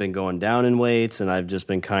I've kind of been going down in weights, and I've just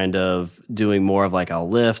been kind of doing more of like I'll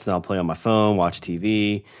lift, and I'll play on my phone, watch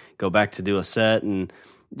TV, go back to do a set, and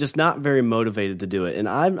just not very motivated to do it. And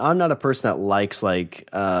I'm not a person that likes the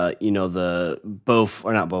not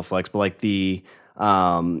Bowflex, but like the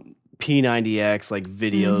P90X like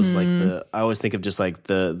videos, I always think of just like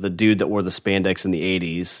the dude that wore the spandex in the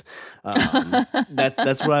 80s.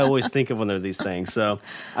 That's what I always think of when there are these things. So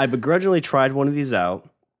I begrudgingly tried one of these out,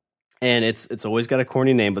 and it's always got a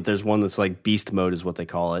corny name, but there's one that's like beast mode is what they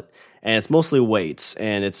call it. And it's mostly weights,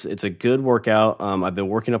 and it's a good workout. I've been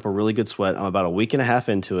working up a really good sweat. I'm about a week and a half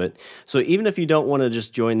into it. So even if you don't want to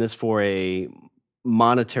just join this for a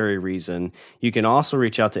monetary reason, you can also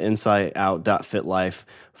reach out to insideout.fitlife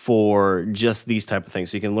for just these type of things.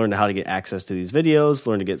 So you can learn how to get access to these videos,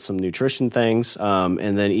 learn to get some nutrition things,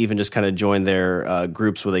 and then even just kind of join their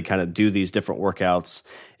groups where they kind of do these different workouts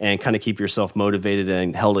and kind of keep yourself motivated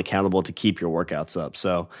and held accountable to keep your workouts up.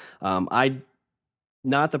 So I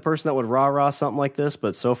not the person that would rah-rah something like this,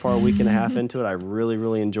 but so far a week and a half into it, I really,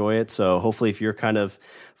 really enjoy it. So hopefully if you're kind of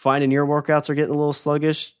finding your workouts are getting a little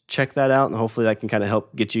sluggish, check that out, and hopefully that can kind of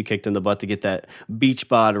help get you kicked in the butt to get that beach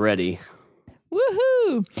bod ready.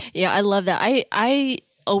 Woohoo! Yeah, I love that. I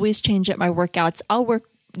always change up my workouts. I'll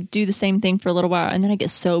do the same thing for a little while, and then I get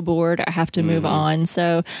so bored I have to move on.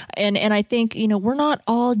 So and I think we're not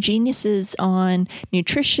all geniuses on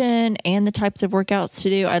nutrition and the types of workouts to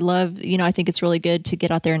do. I love I think it's really good to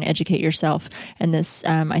get out there and educate yourself, and this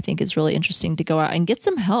I think is really interesting to go out and get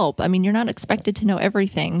some help. I mean, you're not expected to know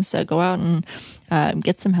everything, so go out and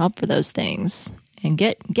get some help for those things and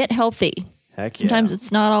get healthy. Heck yeah. Sometimes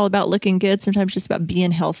it's not all about looking good. Sometimes it's just about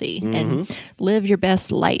being healthy and live your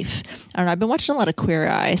best life. I don't know. I've been watching a lot of Queer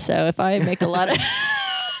Eye, so if I make a lot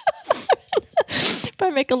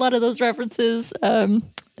of those references,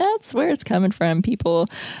 that's where it's coming from, people.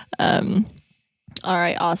 All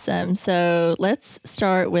right, awesome. So let's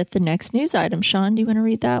start with the next news item. Sean, do you want to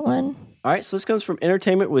read that one? All right, so this comes from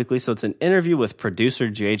Entertainment Weekly. So it's an interview with producer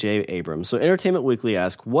J.J. Abrams. So Entertainment Weekly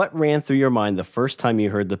asks, what ran through your mind the first time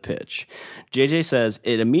you heard the pitch? J.J. says,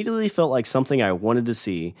 it immediately felt like something I wanted to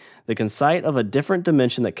see. The conceit of a different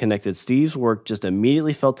dimension that connected Steve's work just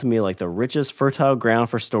immediately felt to me like the richest, fertile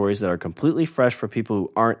ground for stories that are completely fresh for people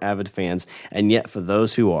who aren't avid fans, and yet for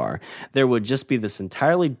those who are. There would just be this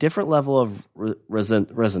entirely different level of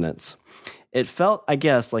resonance. It felt, I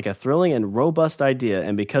guess, like a thrilling and robust idea,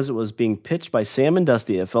 and because it was being pitched by Sam and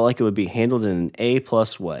Dusty, it felt like it would be handled in an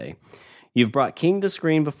A-plus way. You've brought King to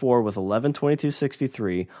screen before with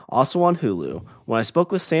 11/22/63, also on Hulu. When I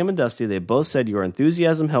spoke with Sam and Dusty, they both said your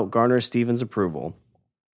enthusiasm helped garner Steven's approval.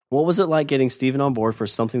 What was it like getting Steven on board for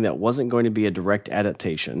something that wasn't going to be a direct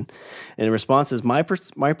adaptation? And in response is my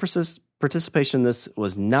participation in this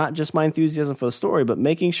was not just my enthusiasm for the story, but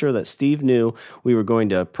making sure that Steve knew we were going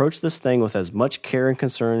to approach this thing with as much care and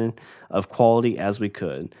concern of quality as we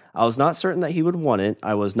could. I was not certain that he would want it.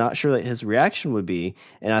 I was not sure that his reaction would be,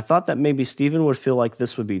 and I thought that maybe Steven would feel like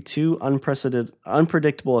this would be too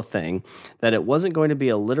unpredictable a thing, that it wasn't going to be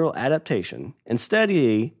a literal adaptation. Instead,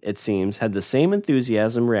 he, it seems, had the same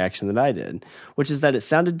enthusiasm reaction that I did, which is that it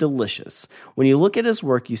sounded delicious. When you look at his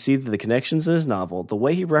work, you see the connections in his novel, the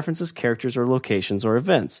way he references characters or locations or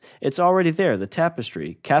events. It's already there, the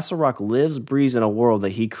tapestry. Castle Rock lives, breathes in a world that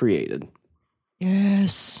he created.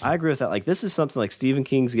 Yes. I agree with that. Like, this is something like Stephen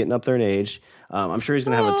King's getting up there in age. I'm sure he's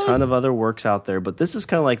going to have a ton of other works out there, but this is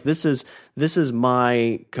kind of like, this is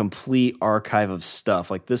my complete archive of stuff.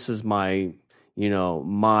 Like, this is my,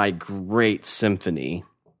 my great symphony.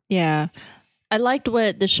 Yeah. I liked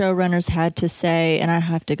what the showrunners had to say, and I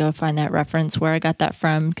have to go find that reference where I got that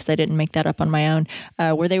from because I didn't make that up on my own,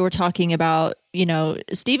 where they were talking about,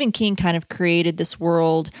 Stephen King kind of created this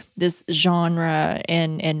world, this genre,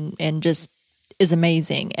 and just is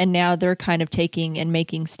amazing. And now they're kind of taking and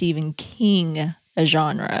making Stephen King a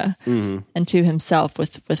genre and to himself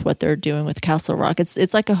with what they're doing with Castle Rock.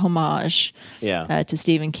 It's like a homage to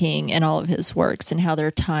Stephen King and all of his works and how they're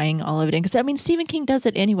tying all of it in. Because, I mean, Stephen King does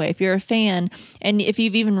it anyway. If you're a fan and if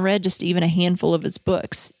you've even read just even a handful of his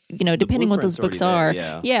books, depending what those books are,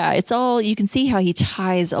 it's all, you can see how he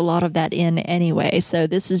ties a lot of that in anyway. So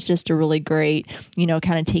this is just a really great,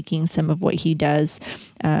 kind of taking some of what he does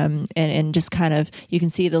and just kind of, you can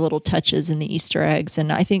see the little touches and the Easter eggs.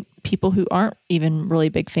 And I think people who aren't even really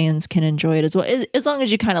big fans can enjoy it as well, as long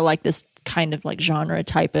as you kind of like this kind of like genre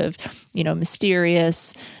type of,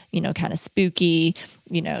 mysterious, kind of spooky,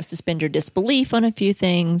 suspend your disbelief on a few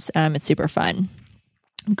things. It's super fun.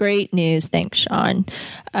 Great news. Thanks, Sean.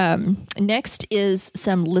 Next is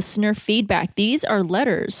some listener feedback. These are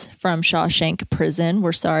letters from Shawshank Prison.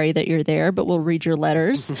 We're sorry that you're there, but we'll read your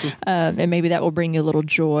letters, and maybe that will bring you a little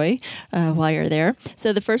joy while you're there.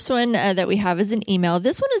 So the first one that we have is an email.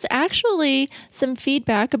 This one is actually some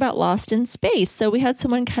feedback about Lost in Space. So we had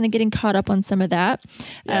someone kind of getting caught up on some of that.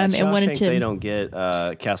 And wanted to. They don't get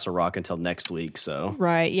Castle Rock until next week. So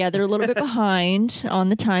right. Yeah, they're a little bit behind on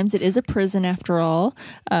the times. It is a prison after all.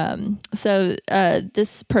 So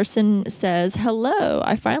this person says, hello,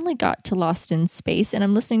 I finally got to Lost in Space and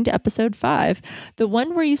I'm listening to episode 5, the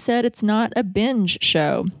one where you said it's not a binge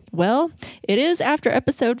show. Well, it is after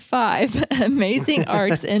episode 5, amazing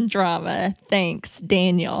arcs and drama. Thanks,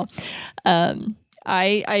 Daniel.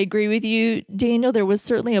 I agree with you, Daniel. There was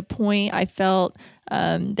certainly a point I felt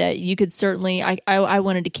that you could certainly, I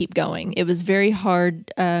wanted to keep going. It was very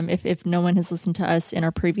hard. If no one has listened to us in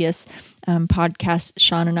our previous podcast,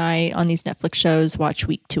 Sean and I on these Netflix shows watch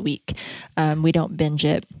week to week. We don't binge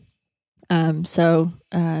it. So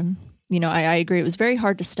I agree. It was very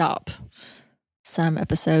hard to stop some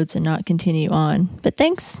episodes and not continue on. But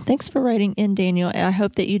thanks for writing in, Daniel. I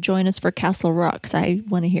hope that you join us for Castle Rock, because I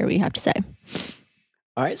want to hear what you have to say.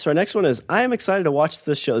 All right, so our next one is, I am excited to watch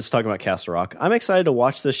this show. Let's talk about Castle Rock. I'm excited to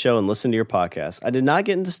watch this show and listen to your podcast. I did not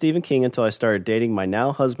get into Stephen King until I started dating my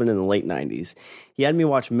now husband in the late 90s. He had me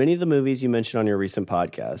watch many of the movies you mentioned on your recent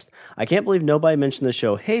podcast. I can't believe nobody mentioned the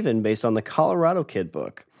show Haven based on the Colorado Kid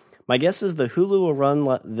book. My guess is the Hulu will run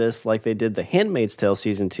this like they did The Handmaid's Tale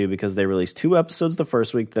Season 2 because they released 2 episodes the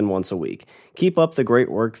first week, then once a week. Keep up the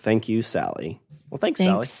great work. Thank you, Sally. Well, thanks,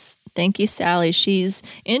 Sally. Thank you, Sally. She's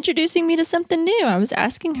introducing me to something new. I was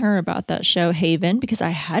asking her about that show, Haven, because I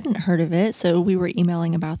hadn't heard of it. So we were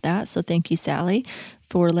emailing about that. So thank you, Sally,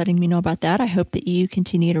 for letting me know about that. I hope that you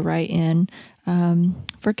continue to write in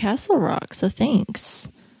for Castle Rock. So thanks.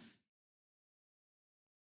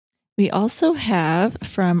 We also have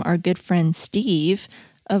from our good friend Steve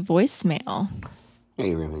a voicemail.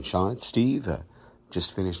 Hey, Raymond, Sean, it's Steve.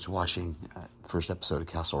 Just finished watching the first episode of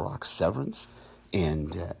Castle Rock, Severance,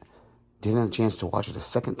 and Didn't have a chance to watch it a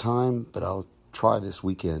second time, but I'll try this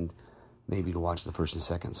weekend maybe to watch the first and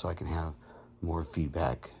second so I can have more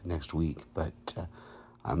feedback next week. But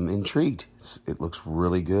I'm intrigued. It looks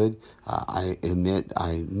really good. I admit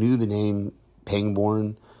I knew the name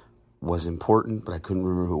Pangborn was important, but I couldn't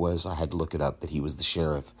remember who it was. I had to look it up, that he was the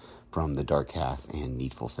sheriff from The Dark Half and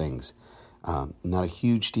Needful Things. Not a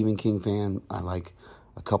huge Stephen King fan. I like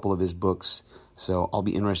a couple of his books, so I'll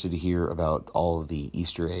be interested to hear about all of the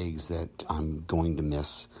Easter eggs that I'm going to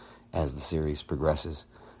miss as the series progresses.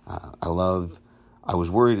 I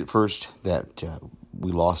was worried at first that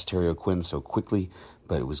we lost Terry O'Quinn so quickly,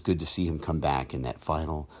 but it was good to see him come back in that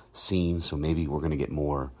final scene, so maybe we're going to get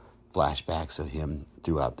more flashbacks of him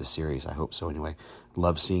throughout the series. I hope so anyway.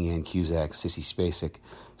 Love seeing Ann Cusack, Sissy Spacek,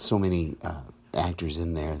 so many actors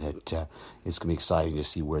in there that it's going to be exciting to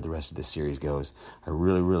see where the rest of the series goes. I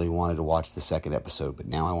really, really wanted to watch the second episode, but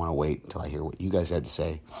now I want to wait until I hear what you guys had to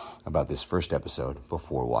say about this first episode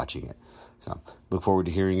before watching it. So look forward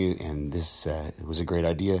to hearing you, and this it was a great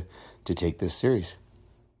idea to take this series.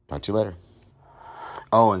 Talk to you later.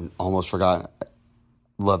 Oh, and almost forgot,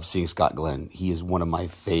 love seeing Scott Glenn. He is one of my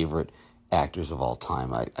favorite actors of all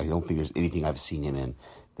time. I don't think there's anything I've seen him in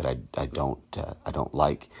that I don't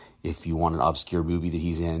like. If you want an obscure movie that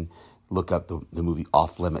he's in, look up the movie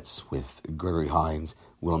Off Limits with Gregory Hines,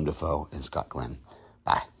 Willem Dafoe, and Scott Glenn.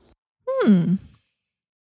 Bye.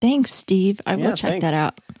 Thanks, Steve. I will check that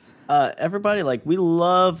out. Everybody, we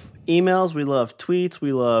love emails, we love tweets,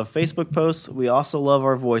 we love Facebook posts. We also love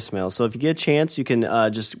our voicemails. So if you get a chance, you can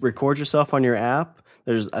just record yourself on your app.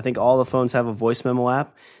 I think all the phones have a voice memo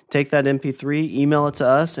app. Take that MP3, email it to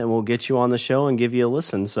us, and we'll get you on the show and give you a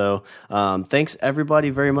listen. So thanks, everybody,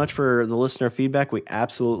 very much for the listener feedback. We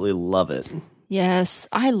absolutely love it. Yes,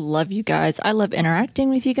 I love you guys. I love interacting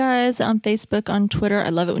with you guys on Facebook, on Twitter. I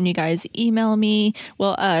love it when you guys email me.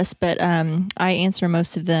 Well, us, but I answer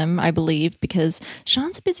most of them, I believe, because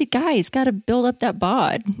Sean's a busy guy. He's got to build up that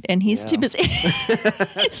bod, and he's too busy.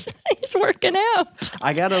 he's working out.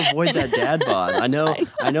 I got to avoid that dad bod. I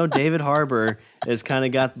know David Harbour has kind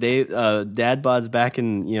of got dad bods back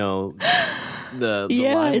in, the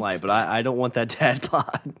limelight, but I don't want that dad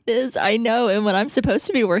bod. I know, and when I'm supposed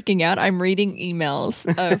to be working out, I'm reading emails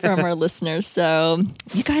from our listeners. So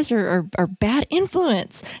you guys are bad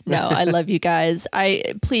influence. No, I love you guys.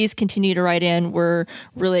 Please continue to write in. We're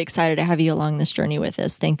really excited to have you along this journey with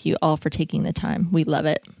us. Thank you all for taking the time. We love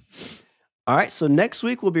it. All right, so next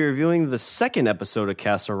week we'll be reviewing the second episode of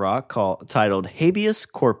Castle Rock titled Habeas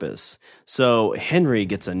Corpus. So Henry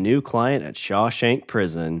gets a new client at Shawshank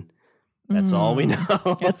Prison. That's all we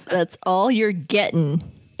know. That's all you're getting.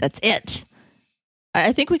 That's it.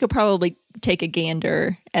 I think we could probably take a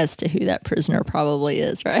gander as to who that prisoner probably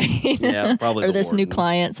is, right? Yeah, probably. Or this new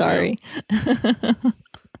client, sorry. Yeah.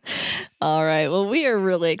 All right. Well, we are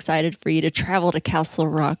really excited for you to travel to Castle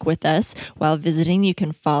Rock with us. While visiting, you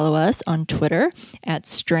can follow us on Twitter at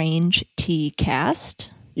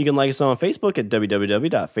StrangeTcast. You can like us on Facebook at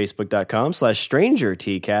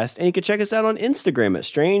www.facebook.com/StrangerTcast. And you can check us out on Instagram at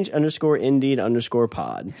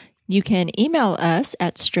strange_indeed_pod. You can email us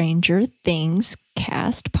at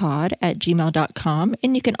strangerthingscastpod@gmail.com.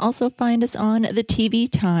 And you can also find us on the TV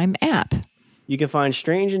Time app. You can find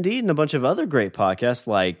Strange Indeed and a bunch of other great podcasts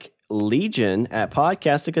like Legion at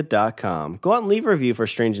podcastica.com. Go out and leave a review for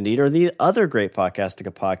Strange Indeed or the other great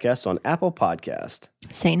Podcastica podcasts on Apple Podcast.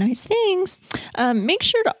 Say nice things. Make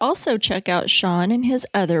sure to also check out Sean and his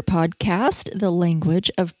other podcast, The Language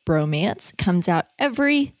of Bromance. Comes out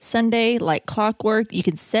every Sunday like clockwork. You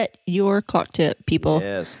can set your clock to it, people.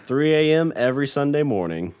 Yes, 3 a.m. every Sunday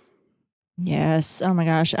morning. Yes. Oh my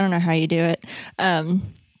gosh. I don't know how you do it.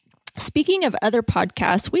 Speaking of other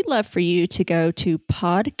podcasts, we'd love for you to go to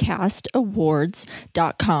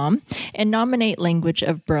podcastawards.com and nominate Language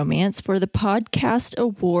of Bromance for the Podcast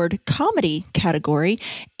Award Comedy category,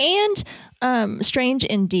 and Strange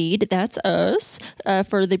Indeed, that's us,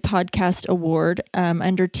 for the Podcast Award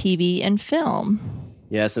under TV and Film.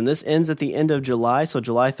 Yes, and this ends at the end of July, so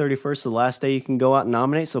July 31st is the last day you can go out and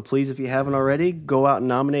nominate. So please, if you haven't already, go out and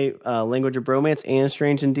nominate Language of Bromance and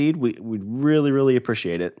Strange Indeed. We'd really, really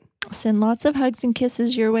appreciate it. Send lots of hugs and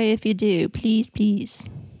kisses your way if you do. Please, please.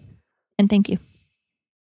 And thank you.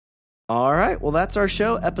 All right, well, that's our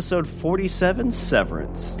show, episode 47,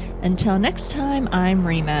 Severance. Until next time, I'm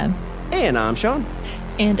Rima. And I'm Sean.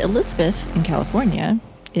 And Elizabeth in California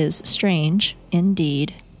is Strange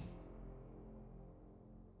Indeed.